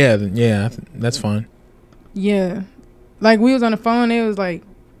like, yeah, that's fine. Yeah. Like we was on the phone, it was like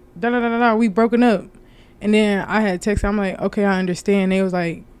we broken up. And then I had texted, I'm like, okay, I understand. They was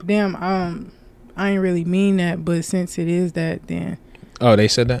like, damn, I ain't really mean that, but since it is that, then. Oh, they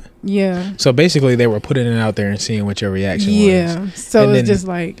said that? Yeah. So basically they were putting it out there and seeing what your reaction was. Yeah. So and it's just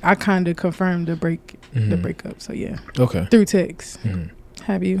like, I kind of confirmed the breakup. So yeah. Okay. Through text. Mm-hmm.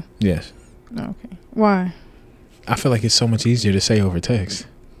 Have you? Yes. Okay. Why? I feel like it's so much easier to say over text.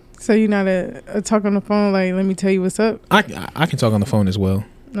 So you're not a talk on the phone, like, let me tell you what's up? I can talk on the phone as well.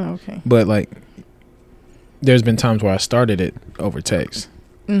 Oh, okay. But like, there's been times where I started it over text.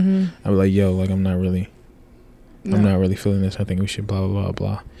 Mm-hmm. I was like, yo, like I'm not really feeling this. I think we should blah, blah, blah,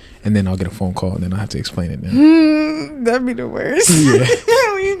 blah. And then I'll get a phone call and then I'll have to explain it then. That'd be the worst. Yeah.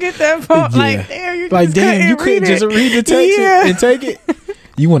 When you get that phone, like, damn, you couldn't just read the text and take it.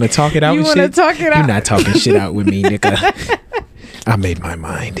 You want to talk it out with shit? You want to talk it out? You're not talking shit out with me, nigga. I made my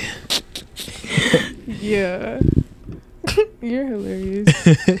mind. Yeah. You're hilarious.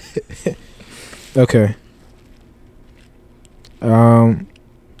 Okay.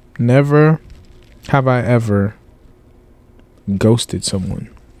 Never have I ever ghosted someone.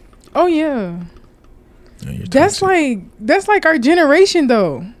 Oh yeah. That's like our generation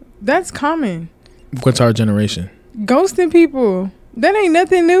though. That's common. What's our generation? Ghosting people. That ain't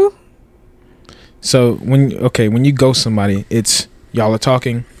nothing new. So when you ghost somebody, it's y'all are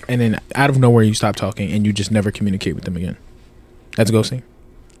talking and then out of nowhere you stop talking and you just never communicate with them again. That's ghosting?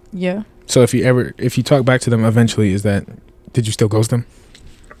 Yeah. So if you talk back to them eventually, did you still ghost them?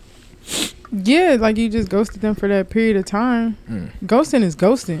 Yeah, like you just ghosted them for that period of time. Ghosting is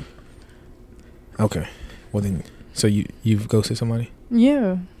ghosting. Okay. Well then, so you've ghosted somebody?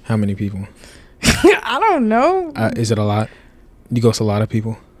 Yeah. How many people? I don't know. Is it a lot? You ghost a lot of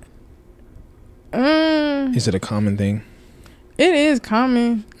people? Is it a common thing? It is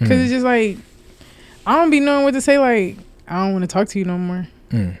common because it's just like I don't be knowing what to say. Like I don't want to talk to you no more,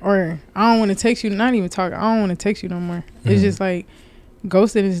 or I don't want to text you. Not even talk. I don't want to text you no more. It's just like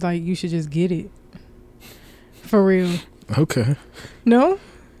ghosting is like you should just get it for real. Okay. No.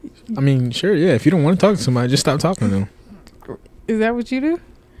 I mean, sure, yeah. If you don't want to talk to somebody, just stop talking to them. Is that what you do?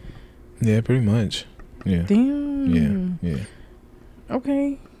 Yeah, pretty much. Yeah. Damn. Yeah.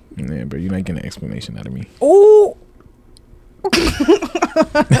 Okay. Yeah, but you're not getting an explanation out of me. Oh.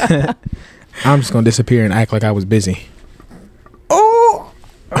 I'm just gonna disappear and act like I was busy. Oh.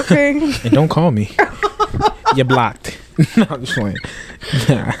 Okay. And don't call me. You're blocked. No, I'm just playing.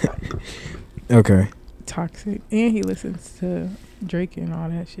 Okay. Toxic, and he listens to Drake and all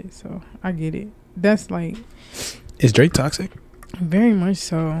that shit, so I get it. That's like, is Drake toxic? Very much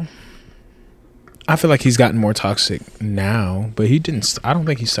so. I feel like he's gotten more toxic now, but he didn't. I don't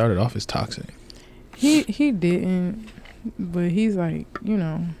think he started off as toxic. He didn't, but he's like,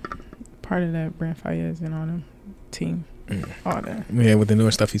 part of that Brand Fayez and all them team, all that. Yeah, with the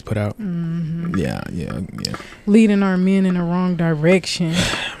newer stuff he's put out. Mm-hmm. Yeah. Leading our men in the wrong direction.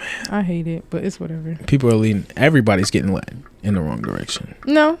 Man, I hate it, but it's whatever. People are leading. Everybody's getting led in the wrong direction.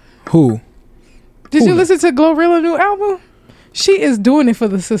 No. Who? Did you listen to Glorilla's new album? She is doing it for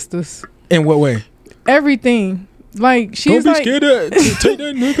the sisters. In what way? Everything. Like, she's like... Don't be scared to take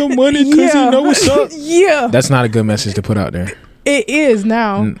that nigga money because you know what's up. Yeah. That's not a good message to put out there. It is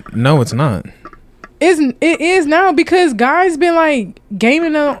now. No, it's not. It is now because guys been like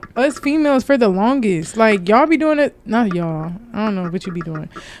gaming on us females for the longest. Like, y'all be doing it. Not y'all. I don't know what you be doing.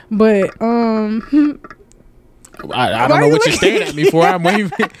 But, I don't know what you're staring at me for. I'm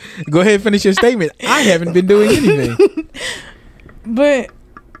waiting. Go ahead and finish your statement. I haven't been doing anything. But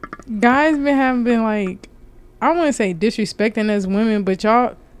guys have been like, I don't want to say disrespecting us women, but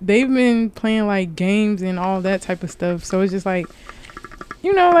they've been playing like games and all that type of stuff. So it's just like,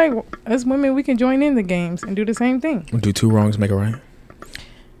 you know, like us women, we can join in the games and do the same thing. Do two wrongs make a right?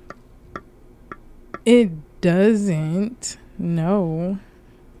 It doesn't. No.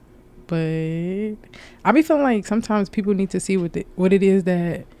 But I be feeling like sometimes people need to see what it is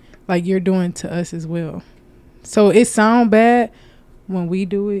that like you're doing to us as well. So it sound bad when we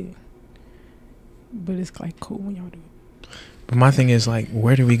do it, but it's like cool when y'all do it. But my thing is like,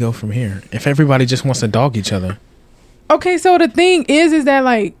 where do we go from here? If everybody just wants to dog each other. Okay, so the thing is that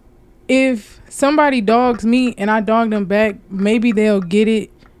like if somebody dogs me and I dog them back, maybe they'll get it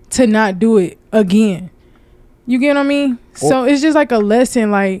to not do it again. You get what I mean? So it's just like a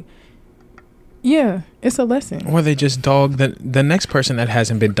lesson, like, yeah, it's a lesson. Or they just dog the next person that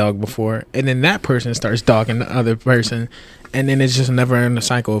hasn't been dogged before, and then that person starts dogging the other person, and then it's just never in a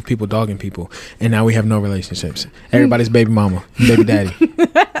cycle of people dogging people, and now we have no relationships. Everybody's baby mama, baby daddy.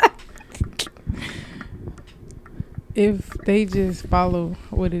 If they just follow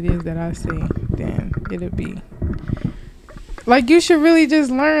what it is that I say, then it'll be like, you should really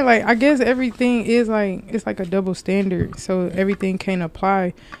just learn. Like, I guess everything is like, it's like a double standard, so everything can't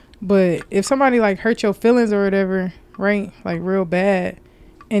apply. But if somebody like hurt your feelings or whatever, right, like real bad,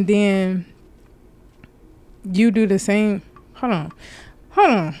 and then you do the same, hold on,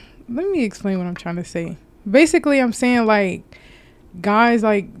 let me explain what I'm trying to say. Basically, I'm saying like guys,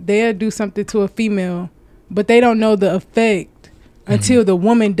 like they'll do something to a female, but they don't know the effect until the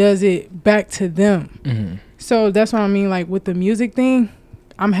woman does it back to them. So that's what I mean, like with the music thing.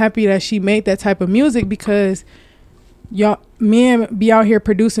 I'm happy that she made that type of music, because y'all men be out here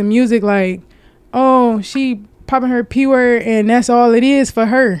producing music like, oh, she popping her P word and that's all it is for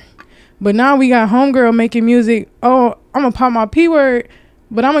her. But now we got homegirl making music, oh, I'm gonna pop my P word,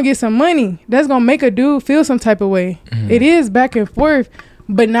 but I'm gonna get some money. That's gonna make a dude feel some type of way. It is back and forth.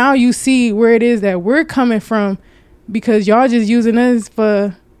 But now you see where it is that we're coming from, because y'all just using us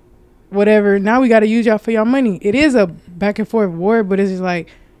for whatever. Now we got to use y'all for y'all money. It is a back and forth war, but it's just like,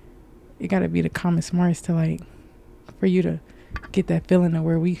 it got to be the common smarts to like, for you to get that feeling of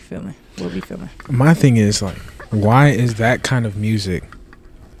where we feeling, what we feeling. My thing is like, why is that kind of music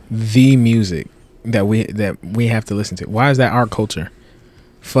the music that we have to listen to? Why is that our culture?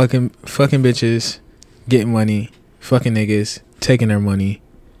 Fucking bitches, getting money, fucking niggas, taking their money.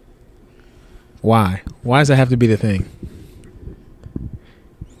 Why does that have to be the thing?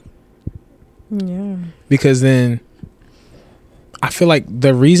 Yeah, because then I feel like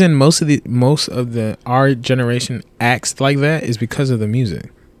the reason most of the our generation acts like that is because of the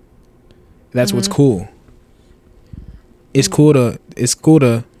music. That's what's cool. It's cool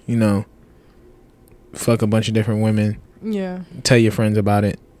to you know, fuck a bunch of different women. Yeah. Tell your friends about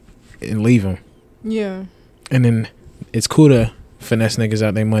it and leave them. Yeah. And then it's cool to finesse niggas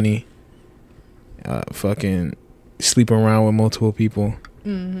out their money. Fucking sleeping around with multiple people.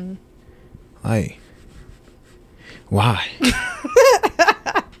 Like, why?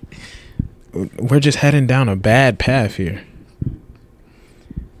 We're just heading down a bad path here.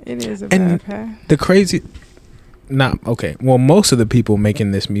 It is a bad path. The crazy, well, most of the people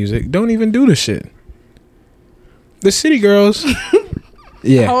making this music don't even do the shit. The city girls,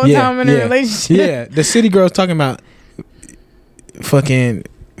 whole time in a relationship. Yeah, the city girls talking about fucking,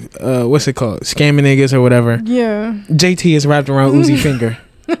 what's it called? Scamming niggas or whatever. Yeah. JT is wrapped around Uzi finger.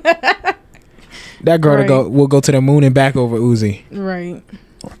 That girl will go to the moon and back over Uzi. Right.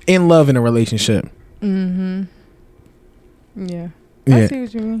 In love in a relationship. Yeah. I see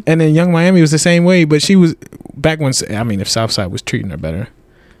what you mean. And then Young Miami was the same way, but she was back when, I mean, if Southside was treating her better.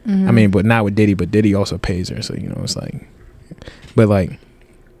 I mean, but not with Diddy, but Diddy also pays her, so you know, it's like, but like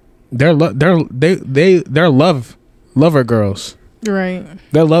they're lover girls. Right.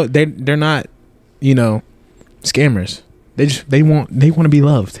 They're not, you know, scammers. They want to be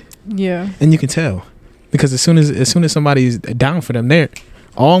loved. Yeah. And you can tell, because as soon as somebody's down for them, they're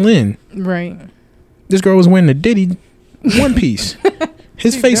all in. Right. This girl was wearing a Diddy one piece,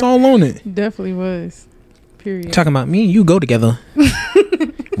 His face all on it. Definitely was. Period. Talking about me and you go together.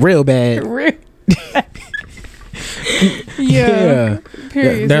 Real bad. Yeah.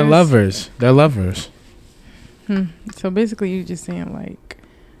 Period. They're lovers. They're lovers. So basically, you just saying like,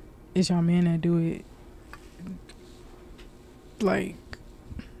 it's y'all man that do it. Like,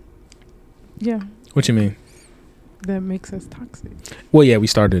 yeah. What you mean? That makes us toxic. Well, yeah, we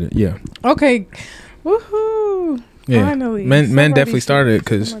started it. Yeah. Okay. Woohoo! Yeah. Finally, Men definitely started it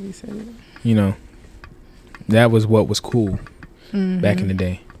because, you know, that was what was cool back in the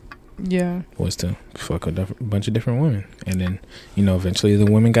day. Yeah. Was to fuck a bunch of different women. And then, you know, eventually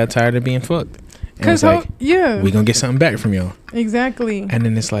the women got tired of being fucked. And it's like, yeah, we gonna get something back from y'all. Exactly. And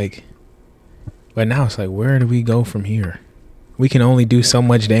then it's like, but now it's like, where do we go from here? We can only do so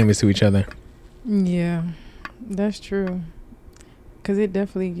much damage to each other. Yeah, that's true. Because it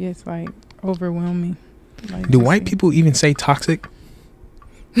definitely gets like overwhelming. Like, do white people even say toxic?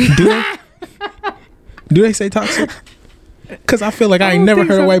 Do they? Do they say toxic? Because I feel like I ain't never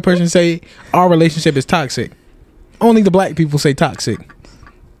heard a white person say our relationship is toxic. Only the black people say toxic.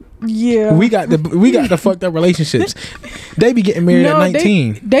 Yeah, we got the fucked up relationships. They be getting married at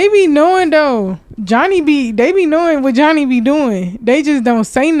 19. They be knowing though. They be knowing what Johnny be doing. They just don't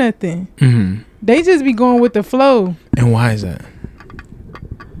say nothing. Mm-hmm. They just be going with the flow. And why is that?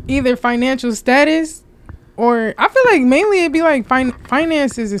 Either financial status, or I feel like mainly it'd be like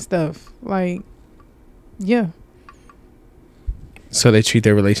finances and stuff. Like, yeah. So they treat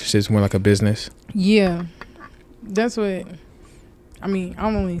their relationships more like a business. Yeah, that's what. I mean,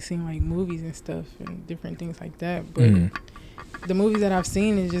 I've only seen like movies and stuff and different things like that, but the movies that I've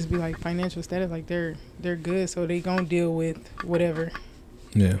seen is just be like financial status, like they're good, so they gonna deal with whatever.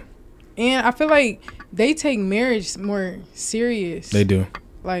 Yeah. And I feel like they take marriage more serious. They do.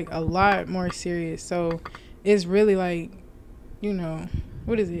 Like a lot more serious. So it's really like, you know,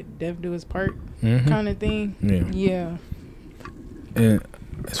 what is it? Death do his part kind of thing. Yeah. Yeah. And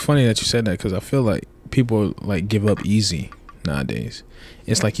it's funny that you said that because I feel like people like give up easy nowadays.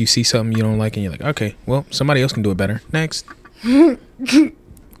 It's like you see something you don't like and you're like, okay, well, somebody else can do it better. Next.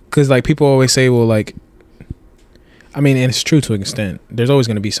 Because like people always say, well, like, I mean, and it's true to an extent. There's always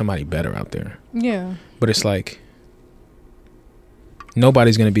going to be somebody better out there. Yeah. But it's like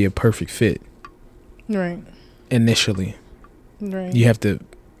nobody's going to be a perfect fit. Right. Initially. Right. You have to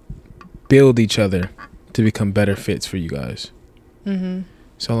build each other to become better fits for you guys. Mm-hmm.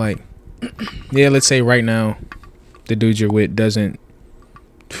 So like, yeah, let's say right now the dude you're with doesn't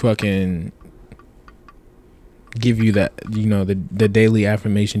fucking give you that, you know, the daily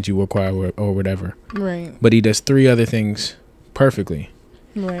affirmations you require or whatever. Right. But he does 3 other things perfectly.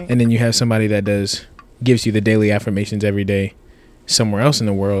 Right. And then you have somebody that gives you the daily affirmations every day somewhere else in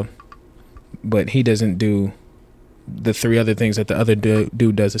the world, but he doesn't do the 3 other things that the other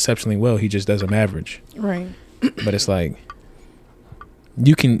dude does exceptionally well. He just does them average. Right. But it's like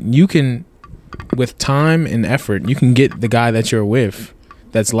you can with time and effort, you can get the guy that you're with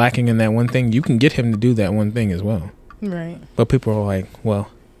that's lacking in that one thing, you can get him to do that one thing as well. Right. But people are like, well,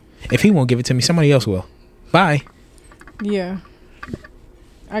 if he won't give it to me, somebody else will. Bye. Yeah.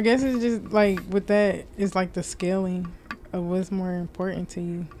 I guess it's just like with that, it's like the scaling of what's more important to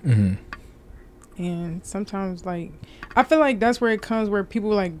you. Mm-hmm. And sometimes, like, I feel like that's where it comes, where people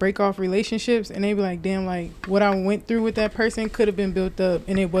like break off relationships and they be like, damn, like what I went through with that person could have been built up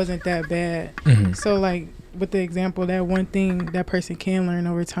and it wasn't that bad. Mm-hmm. So like with the example, that one thing that person can learn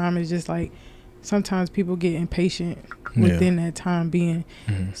over time is just like sometimes people get impatient within that time being.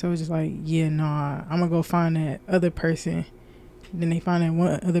 Mm-hmm. So it's just like, yeah, nah, I'm gonna go find that other person. Then they find that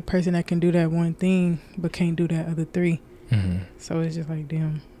one other person that can do that one thing but can't do that other 3. Mm-hmm. So it's just like,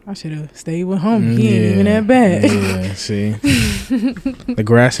 damn, I should have stayed with homie. He ain't even that bad. Yeah, see. The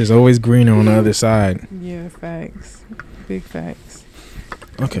grass is always greener on the other side. Yeah, facts. Big facts.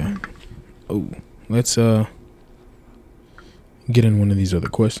 Okay. Oh, let's get in one of these other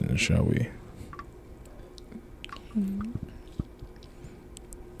questions, shall we?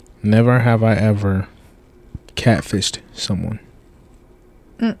 Never have I ever catfished someone.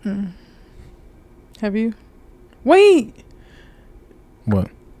 Mm-mm. Have you? Wait. What?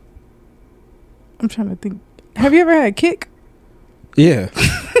 I'm trying to think. Have you ever had Kick? Yeah.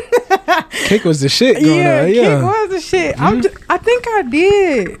 Kick was the shit growing up. Yeah, Kick was the shit. Mm-hmm. I think I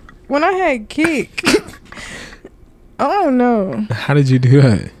did when I had Kick. I don't know. How did you do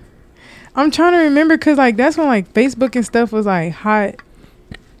that? I'm trying to remember because like that's when like Facebook and stuff was like hot.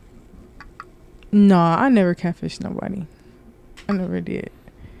 Nah, I never catfished nobody. I never did.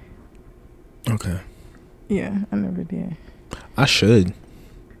 Okay. Yeah, I never did. I should.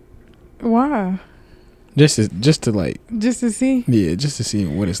 Why? Just to like. Just to see. Yeah, just to see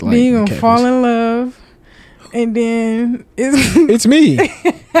what it's like. Then you gonna fall in love, and then it's me.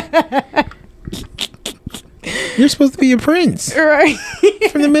 You're supposed to be a prince, right?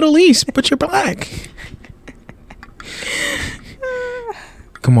 From the Middle East, but you're black.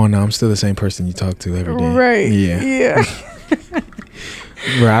 Come on now, I'm still the same person you talk to every day. Right. Yeah.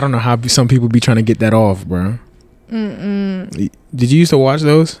 Bro, I don't know how some people be trying to get that off, bro. Did you used to watch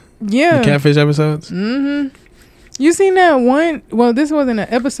those? Yeah. The catfish episodes? Mm-hmm. You seen that one? Well, this wasn't an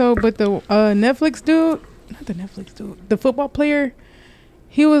episode, but the Netflix dude, not the Netflix dude, the football player,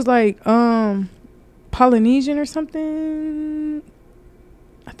 he was like Polynesian or something.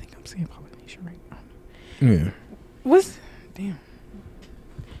 I think I'm saying Polynesian right now. Yeah. Damn.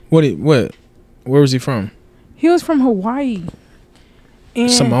 What? Where was he from? He was from Hawaii. And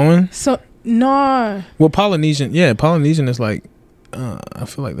Samoan? Nah. Well, Polynesian. Yeah, Polynesian is like, I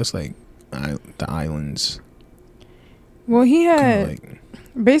feel like that's like the islands. Well, he had like,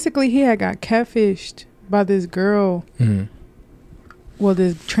 basically he had got catfished by this girl. Mm-hmm. Well,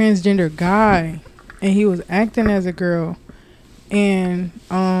 this transgender guy, and he was acting as a girl, and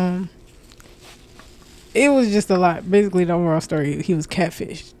it was just a lot. Basically, the overall story, he was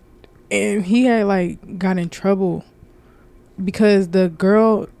catfished, and he had like got in trouble because the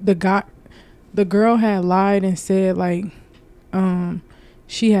girl had lied and said like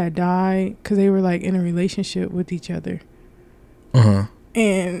she had died because they were like in a relationship with each other.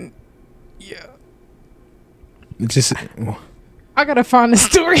 And yeah, just I gotta find the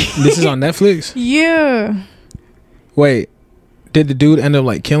story. This is on Netflix. Yeah. Wait, did the dude end up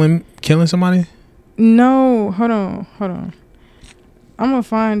like killing somebody? No, hold on. I'm gonna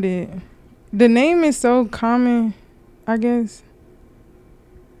find it. The name is so common, I guess.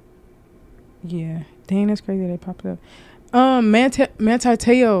 Yeah, dang, that's crazy. They popped up.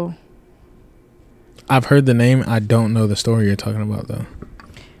 Manti-Teo. I've heard the name. I don't know the story you're talking about though.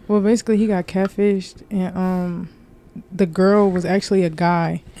 Well, basically, he got catfished, and the girl was actually a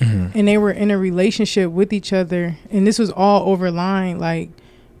guy, and they were in a relationship with each other, and this was all over line, like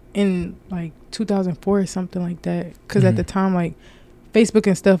in like 2004 or something like that. Because at the time, like Facebook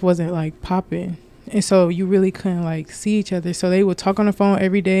and stuff wasn't like popping, and so you really couldn't like see each other. So they would talk on the phone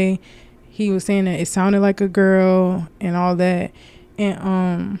every day. He was saying that it sounded like a girl and all that,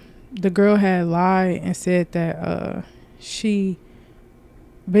 and the girl had lied and said that she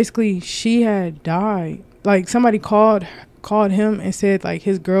had died. Like somebody called him and said like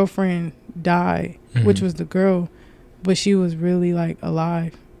his girlfriend died, which was the girl, but she was really like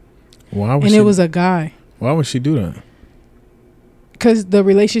alive. Why was and it was a guy. Why would she do that? Because the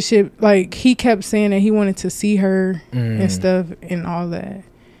relationship, like he kept saying that he wanted to see her and stuff and all that.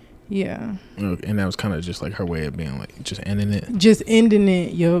 Yeah. And that was kind of just like her way of being like just ending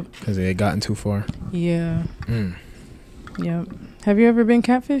it. Yup. Because they had gotten too far. Yeah. Yep. Have you ever been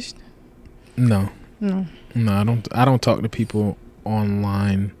catfished? No, I don't talk to people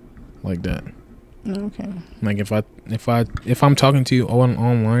online like that. Okay. Like if I'm talking to you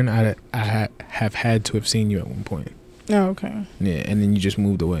online, I have had to have seen you at one point. Oh, okay. Yeah, and then you just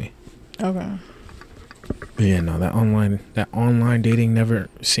moved away. Okay. But yeah, no, that online dating, never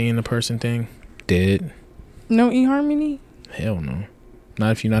seeing the person thing, dead. No eHarmony? Hell no.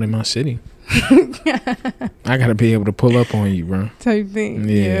 Not if you're not in my city. I gotta be able to pull up on you, bro. Type thing.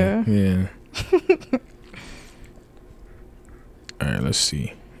 Yeah. All right, let's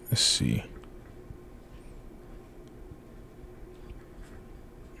see.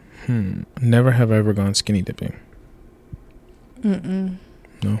 Never have I ever gone skinny dipping.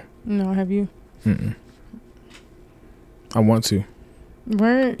 No, have you? I want to.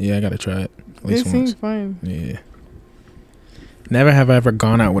 Right. Yeah, I gotta try it at least once. Seems fun. Yeah. Never have I ever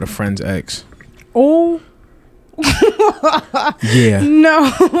gone out with a friend's ex. Oh. Yeah.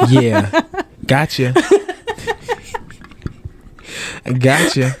 No. Yeah. Gotcha.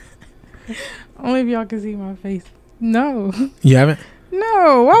 Only if y'all can see my face. No. You haven't?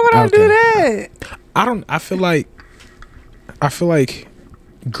 No. Why would I do that? I feel like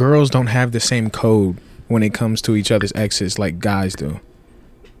girls don't have the same code when it comes to each other's exes like guys do.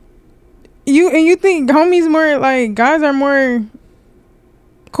 You think homies more like guys are more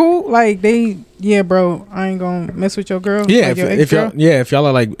cool? Like yeah, bro, I ain't gonna mess with your girl. Yeah, like if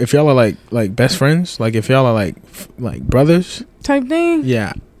y'all are like best friends, like if y'all are like brothers type thing.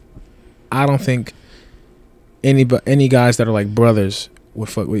 Yeah, I don't think any guys that are like brothers would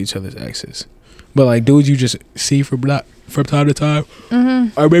fuck with each other's exes. But like dudes you just see from time to time,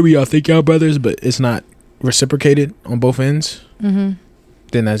 or maybe y'all think y'all brothers, but it's not reciprocated on both ends. Then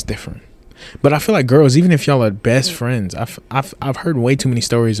that's different. But I feel like girls, even if y'all are best friends, I've heard way too many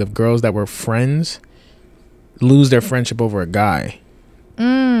stories of girls that were friends lose their friendship over a guy,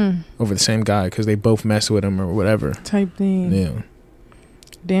 over the same guy, because they both mess with him or whatever type thing. Yeah.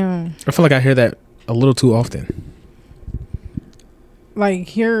 Damn. I feel like I hear that a little too often. Like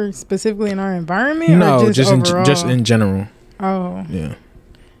here specifically in our environment? No, or just in general. Oh. Yeah.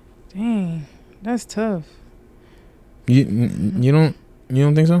 Dang. That's tough. You don't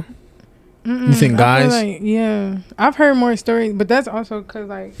think so? You think guys? I feel like, yeah. I've heard more stories, but that's also because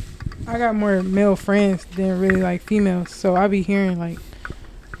like I got more male friends than really like females, so I be hearing like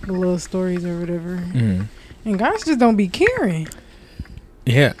the little stories or whatever. And guys just don't be caring.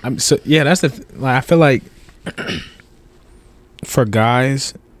 Yeah, that's like I feel like for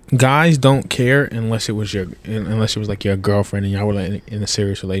guys don't care unless it was like your girlfriend and y'all were like in a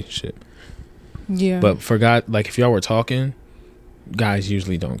serious relationship. Yeah. But for guys, like if y'all were talking, guys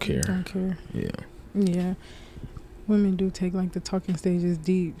usually don't care. Don't care. Yeah. Yeah. Women do take like the talking stages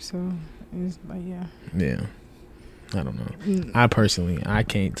deep, so it's like Yeah. I don't know. I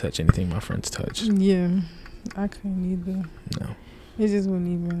can't touch anything my friends touch. Yeah. I couldn't either. No. It just wouldn't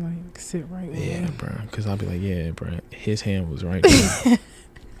even like sit right with me. Bro. Because I'll be like, yeah, bro. His hand was right there.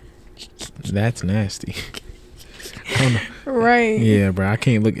 That's nasty. Right. Yeah, bro. I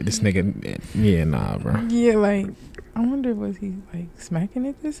can't look at this nigga. Yeah, nah, bro. Yeah, like I wonder was he like smacking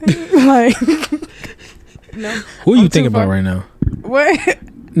at this hand? Like, no. Who are you thinking about right now? What?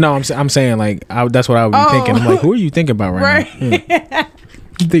 No, I'm saying like that's what I would be thinking. I'm like, who are you thinking about right now? Yeah.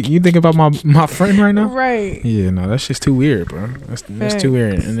 You think about my friend right now? Right. Yeah, no, that's just too weird, bro. That's too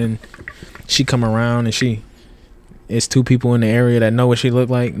weird. And then she come around and it's two people in the area that know what she look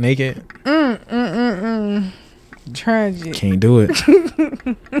like naked. Tragic. Can't do it.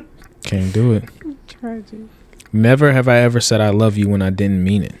 Can't do it. Tragic. Never have I ever said I love you when I didn't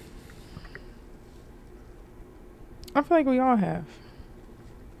mean it. I feel like we all have.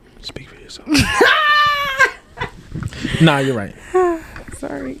 Speak for yourself. Nah, you're right.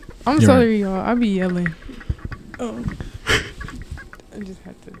 Sorry. I'm sorry, y'all. I be yelling. I just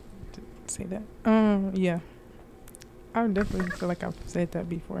had to say that. Yeah. I would definitely feel like I've said that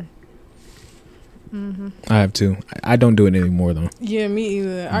before. I have too. I don't do it anymore though. Yeah, me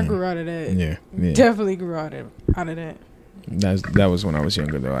either. I grew out of that. Yeah. Definitely grew out of that. That was when I was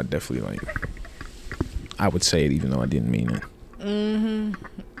younger though. I definitely I would say it even though I didn't mean it.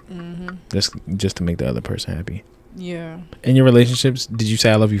 Just to make the other person happy. Yeah. In your relationships, did you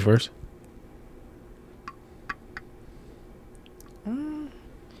say I love you first?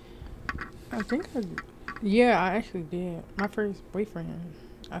 I think I actually did. My first boyfriend,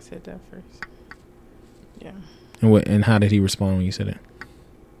 I said that first. Yeah. And how did he respond when you said it?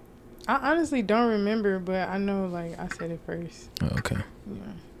 I honestly don't remember, but I know like I said it first. Oh, okay. Yeah.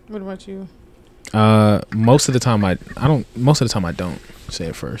 What about you? Most of the time I don't say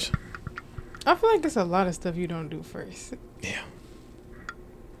it first. I feel like it's a lot of stuff you don't do first. Yeah.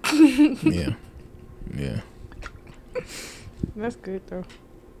 Yeah. That's good though,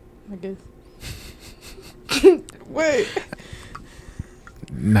 I guess. Wait.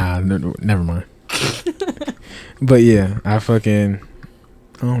 Nah, never mind. But yeah, I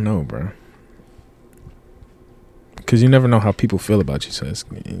don't know, bro. Because you never know how people feel about you, so it's,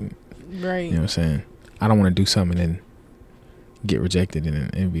 right. You know what I'm saying? I don't want to do something and then get rejected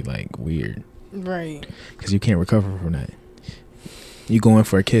and it'd be like weird. Right. Because you can't recover from that. You go in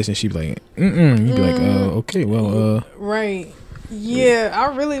for a kiss and she'd be like, you'd be like, okay, well, right. Yeah,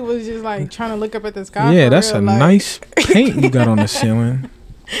 I really was just like trying to look up at the sky. Yeah, that's a nice paint you got on the ceiling.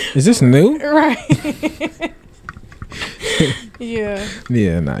 Is this new? Right. Yeah.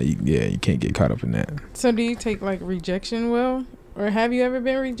 Yeah, nah, you can't get caught up in that. So do you take like rejection well? Or have you ever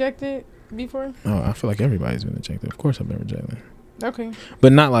been rejected before? Oh, I feel like everybody's been rejected. Of course I've been rejected. Okay.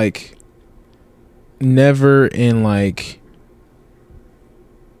 But not like, never in like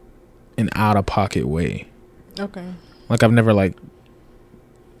an out of pocket way. Okay. Like I've never like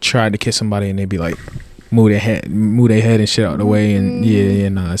tried to kiss somebody and they'd be like move their head and shit out the way and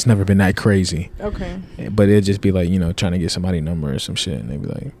nah, it's never been that crazy. Okay. But it'd just be like, trying to get somebody's number or some shit and they'd be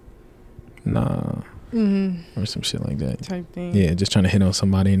like, nah. Or some shit like that. Type thing. Yeah, just trying to hit on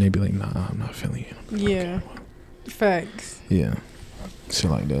somebody and they'd be like, nah, I'm not feeling you. Yeah. Okay, well. Facts. Yeah.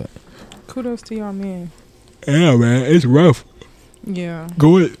 Shit like that. Kudos to y'all, man. Yeah, man, it's rough. Yeah.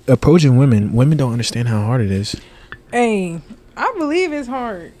 Approaching women. Women don't understand how hard it is. Hey, I believe it's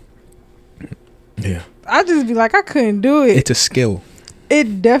hard. Yeah. I just be like, I couldn't do it. It's a skill.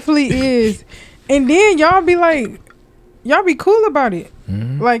 It definitely is. And then y'all be cool about it.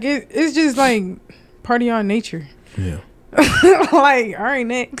 Like it's just like part of y'all nature. Yeah. Like, all right,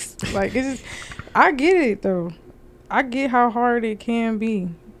 next. Like it's just, I get it though. I get how hard it can be.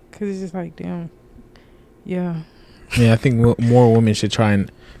 Cause it's just like, damn, Yeah. Yeah, I think more women should try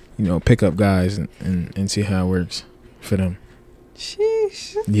and, pick up guys and see how it works for them.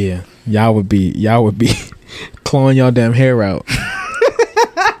 Sheesh. Yeah, y'all would be clawing y'all damn hair out.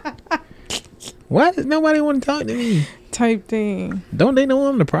 What? Nobody want to talk to me. Type thing. Don't they know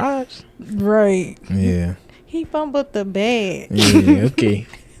I'm the prize? Right. Yeah. He fumbled the bag. Yeah. Okay.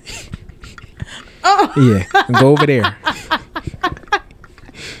 Oh. Yeah. Go over there.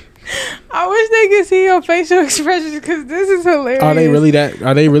 I wish they could see your facial expressions because this is hilarious.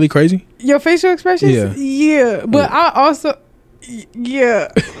 Are they really crazy? Your facial expressions? Yeah. Yeah. But yeah. I also, yeah.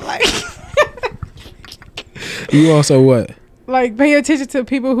 Like, you also what? Like, pay attention to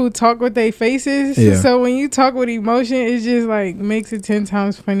people who talk with their faces. Yeah. So when you talk with emotion, it just like makes it 10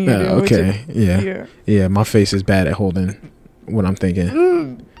 times funnier. Okay. Yeah. Yeah. My face is bad at holding what I'm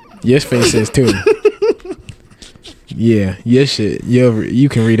thinking. Your face is too. Yeah. Your shit. You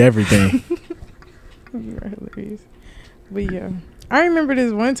can read everything. You are hilarious. But yeah. I remember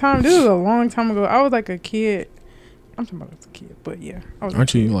this one time. This was a long time ago. I was like a kid. I'm talking about as a kid. But yeah.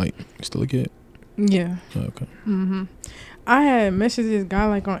 Aren't you like still a kid? Yeah. Oh, okay. Mm-hmm. I had messaged this guy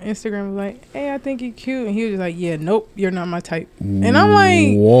like on Instagram like, hey, I think you're cute. And he was just like, yeah, nope, you're not my type. And I'm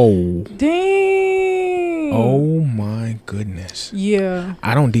like, whoa. Dang. Oh my goodness. Yeah.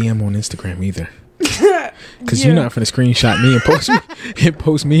 I don't DM on Instagram either. Because you're not finna screenshot me and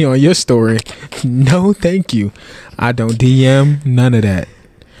post me on your story. No, thank you. I don't DM none of that.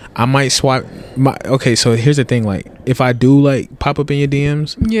 I might swipe okay, so here's the thing, like if I do like pop up in your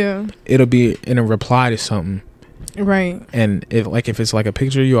DMs, yeah, it'll be in a reply to something. Right. And if it's like a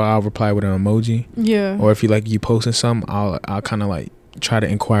picture of you, I'll reply with an emoji. Yeah. Or if you posting something, I'll kind of like try to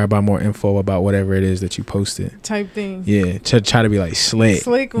inquire about more info about whatever it is that you posted. Type thing. Yeah. Try to be like slick.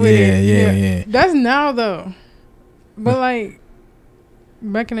 Slick with it. Yeah. That's now though. But like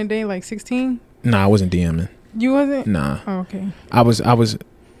back in the day, like 16? Nah, I wasn't DMing. You wasn't? Nah. Oh, okay. I was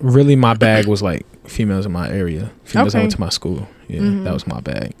really, my bag was like females in my area. Females I went to my school. Yeah. Mm-hmm. That was my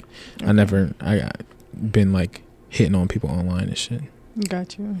bag. Okay. I got been like hitting on people online and shit.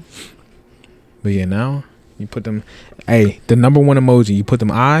 Got you. But yeah, now you put them. Hey, the number one emoji, you put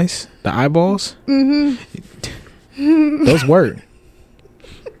them eyes, the eyeballs. Mm-hmm. Those work.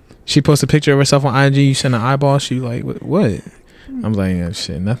 She posts a picture of herself on IG. You send an eyeball. She like, what? I'm like, yeah,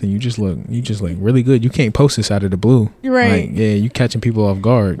 shit, nothing. You just look really good. You can't post this out of the blue. Right. Like, yeah, you catching people off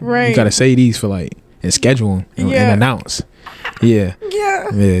guard. Right. You gotta say these for like and schedule them and announce. Yeah.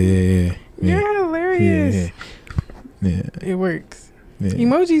 Yeah. Yeah. You're hilarious. Yeah. It works. Yeah.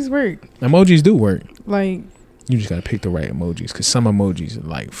 Emojis work. Emojis do work. Like, you just gotta pick the right emojis because some emojis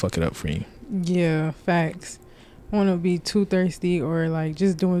like fuck it up for you. Yeah, facts. Want to be too thirsty or like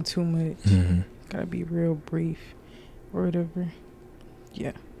just doing too much. Mm-hmm. Gotta be real brief or whatever.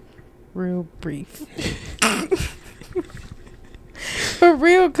 Yeah, real brief. For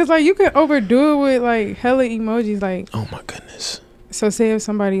real, cause like you can overdo it with like hella emojis. Like, oh my goodness. So say if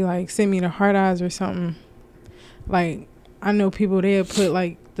somebody like sent me the heart eyes or something, like I know people they'll put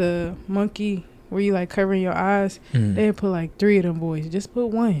like the monkey where you like covering your eyes. They'll put like 3 of them boys. Just put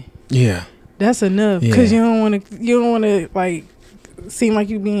 1. Yeah. That's enough because you don't want to like seem like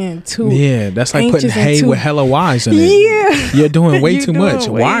you being too. Yeah, that's like putting hay with hella Y's in it. Yeah, you're doing way too much.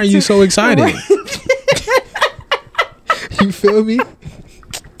 Why are you so excited? Right. You feel me?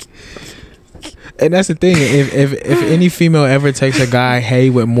 And that's the thing. If any female ever takes a guy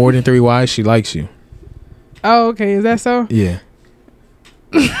hay with more than 3 Y's, she likes you. Oh, okay. Is that so? Yeah.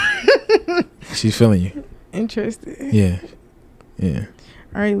 She's feeling you. Interesting. Yeah.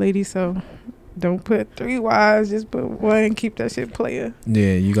 All right, ladies. So don't put 3 Y's. Just put 1. Keep that shit player.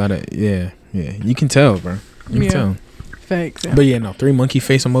 Yeah, you gotta. Yeah. You can tell, bro. You can tell. Facts. But yeah, no. 3 monkey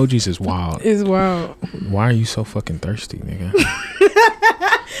face emojis is wild. It's wild. Why are you so fucking thirsty, nigga?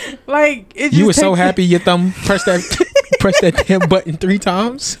 Like it. You were so happy your thumb press that damn button 3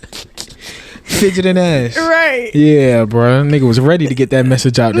 times. Fidgeting ass. Right. Yeah, bro. Nigga was ready to get that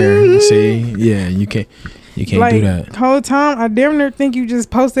message out there. Mm-hmm. See? Yeah, you can't like, do that. Whole time I damn near think you just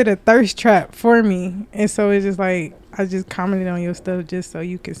posted a thirst trap for me. And so it's just like I just commented on your stuff just so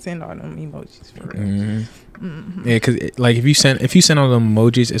you can send all them emojis for real. Mm-hmm. Mm-hmm. Yeah, cause like if you send all them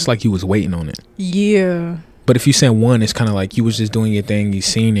emojis, it's like you was waiting on it. Yeah. But if you send 1, it's kind of like you was just doing your thing, you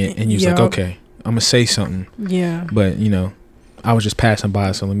seen it, and you was like, okay, I'm gonna say something. Yeah. But I was just passing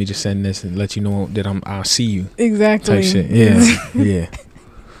by, so let me just send this and let you know that I'll see you. Exactly. Type shit. Yeah. Yeah.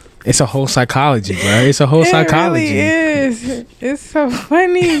 It's a whole psychology, bro. It's a whole psychology. It really is. It's so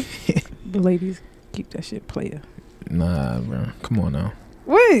funny. But ladies, keep that shit player. Nah, bro. Come on now.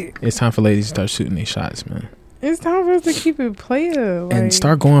 Wait. It's time for ladies to start shooting these shots, man. It's time for us to keep it player. Like, and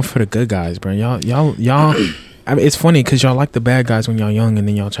start going for the good guys, bro. Y'all. I mean, it's funny because y'all like the bad guys when y'all young, and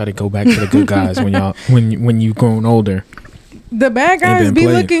then y'all try to go back to the good guys when you grown older. The bad guys be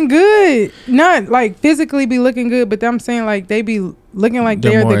looking good, not like physically be looking good, but I'm saying like they be looking like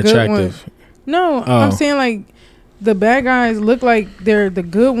they're the good ones. No, I'm saying like the bad guys look like they're the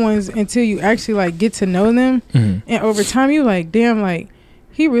good ones until you actually like get to know them, and over time you like, damn, like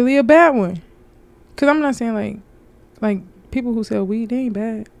he really a bad one. Cause I'm not saying like people who sell weed, they ain't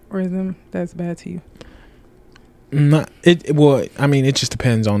bad, or is them that's bad to you? Well, I mean, it just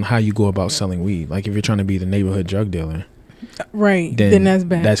depends on how you go about selling weed. Like if you're trying to be the neighborhood drug dealer, right? Then that's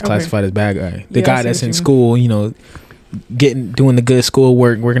bad. That's classified as bad guy. The guy that's in school, you know, doing the good school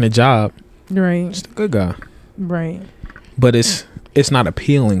work, working a job, right? Just a good guy, right? But it's not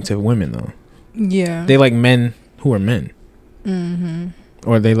appealing to women though. Yeah, they like men who are men,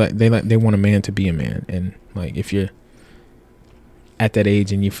 or they want a man to be a man, and like if you're at that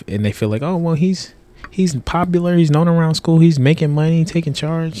age and they feel like, oh well, he's popular, he's known around school, he's making money, taking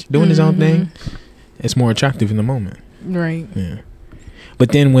charge, doing his own thing. It's more attractive in the moment, right? Yeah.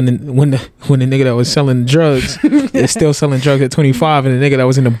 But then when the nigga that was selling drugs is still selling drugs at 25, and the nigga that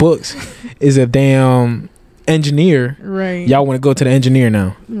was in the books is a damn engineer, right? Y'all want to go to the engineer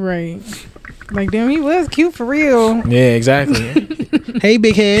now, right? Like, damn, he was cute for real. Yeah, exactly. Hey,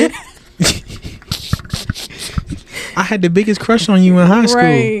 big head. I had the biggest crush on you in high school.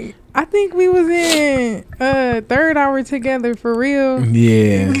 Right. I think we was in third hour together for real.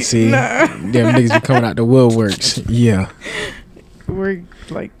 Yeah, see? Them niggas be coming out the woodworks. Yeah. We're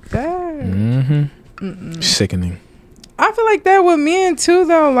like that. Sickening. I feel like that with men too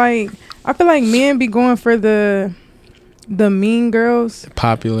though. Like I feel like men be going for the mean girls.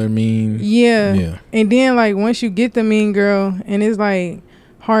 Popular mean. Yeah. And then like once you get the mean girl and it's like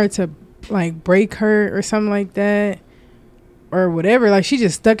hard to like break her or something like that. Or whatever, like she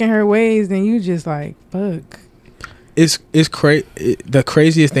just stuck in her ways, then you just like fuck. It's crazy. The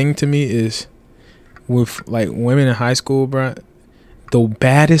craziest thing to me is with like women in high school, bro. The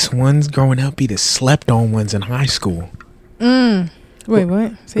baddest ones growing up be the slept on ones in high school. Wait,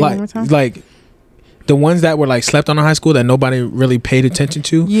 what? Say it one more time. Like the ones that were like slept on in high school that nobody really paid attention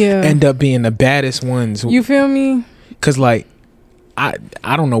to. Yeah, end up being the baddest ones. You feel me? Cause like I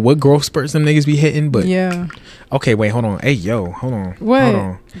don't know what growth spurts them niggas be hitting, but yeah. Okay, wait, hold on. Hey, yo, hold on. What? Hold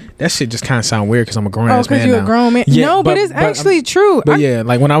on. That shit just kind of sound weird because I'm a grown ass man now. Oh, because you're a grown man. Yeah, no, but it's actually true. But yeah,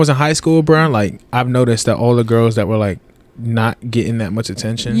 like when I was in high school, bro, like I've noticed that all the girls that were like not getting that much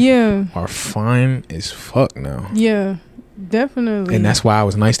attention, are fine as fuck now. Yeah, definitely. And that's why I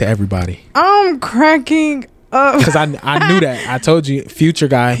was nice to everybody. I'm cracking up because I knew that. I told you, future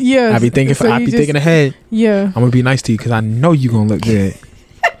guy. Yeah, I be thinking. So I be thinking ahead. Yeah, I'm gonna be nice to you because I know you gonna look good.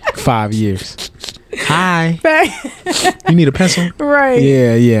 5 years. Hi. You need a pencil? Right.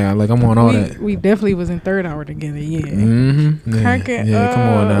 Yeah. Like I'm on all that. We definitely was in third hour together. Yeah. Yeah, come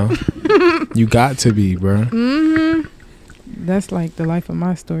on now. You got to be, bro. That's like the life of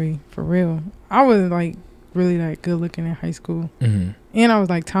my story for real. I was like really like good looking in high school, and I was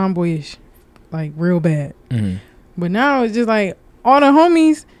like tomboyish, like real bad. But now it's just like all the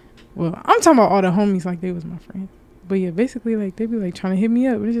homies. Well, I'm talking about all the homies like they was my friends. But yeah, basically like they be like trying to hit me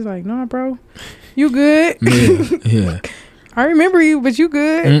up, but it's just like, nah, bro, you good? Yeah. I remember you, but you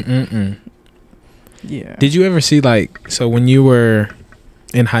good? Yeah. Did you ever see like, so when you were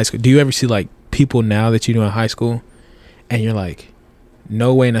in high school, do you ever see like people now that you knew in high school, and you're like,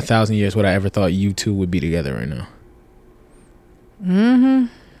 no way in 1,000 years would I ever thought you two would be together right now?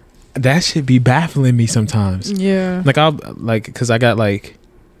 That should be baffling me sometimes. Yeah. Like I'll like, cause I got like.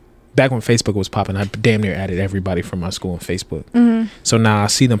 Back when Facebook was popping, I damn near added everybody from my school on Facebook. So now I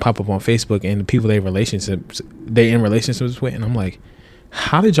see them pop up on Facebook and the people they in relationships with, and I'm like,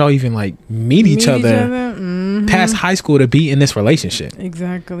 how did y'all even like meet each other past high school to be in this relationship?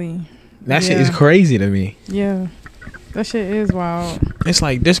 Exactly. That shit is crazy to me. Yeah, that shit is wild. It's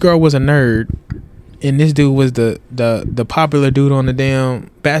like this girl was a nerd, and this dude was the popular dude on the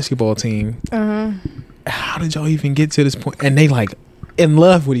damn basketball team. How did y'all even get to this point? And they like. In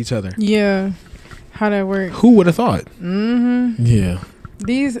love with each other. Yeah. How that works. Who would have thought? Yeah.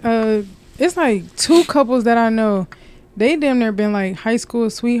 These it's like two couples that I know. They damn near been like high school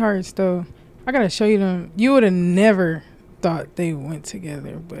sweethearts though. I gotta show you them. You would have never thought they went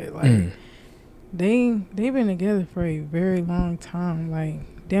together, but like they've been together for a very long time.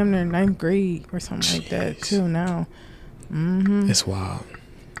 Like damn near 9th grade or something like that till now. It's wild.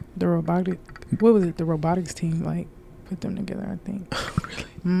 The robotics team like put them together, I think.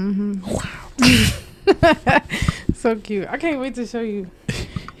 Really? Wow. So cute. I can't wait to show you.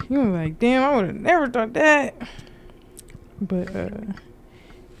 You were like, damn, I would have never thought that. But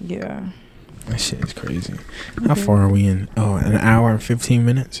yeah. That shit is crazy. How far are we in? Oh, an hour and 15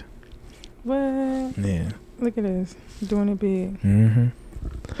 minutes. What? Yeah. Look at us doing it big.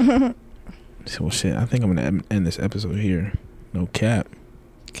 So shit, I think I'm gonna end this episode here. No cap.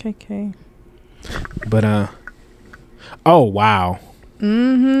 KK. But oh wow.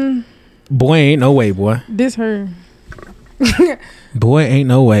 Boy, ain't no way, boy. This her. Boy, ain't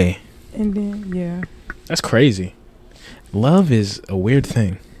no way. And then yeah. That's crazy. Love is a weird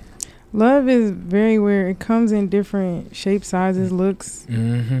thing. Love is very weird. It comes in different shapes, sizes, looks,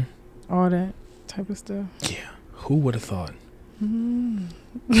 all that type of stuff. Yeah. Who would have thought?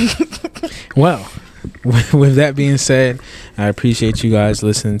 Well, with that being said, I appreciate you guys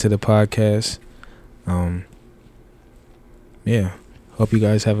listening to the podcast. Yeah. Hope you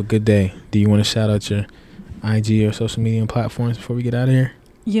guys have a good day. Do you want to shout out your IG or social media platforms before we get out of here?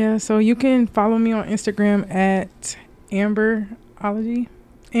 Yeah, so you can follow me on Instagram at ambvrology.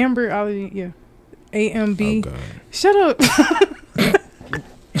 Ambvrology, yeah. AMB. Oh, God. Shut up.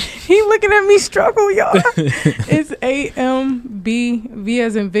 He looking at me struggle, y'all. It's AMB, V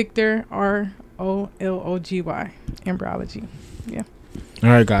as in Victor, ROLOGY. Ambvrology. Yeah. All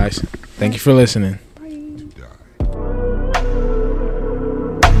right, guys. Thank you for listening.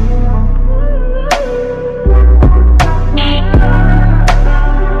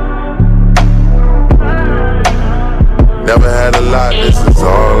 Never had a lot, this is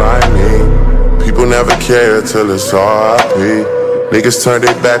all I need. People never care till it's RIP. Niggas turned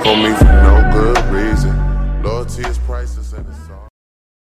their back on me for no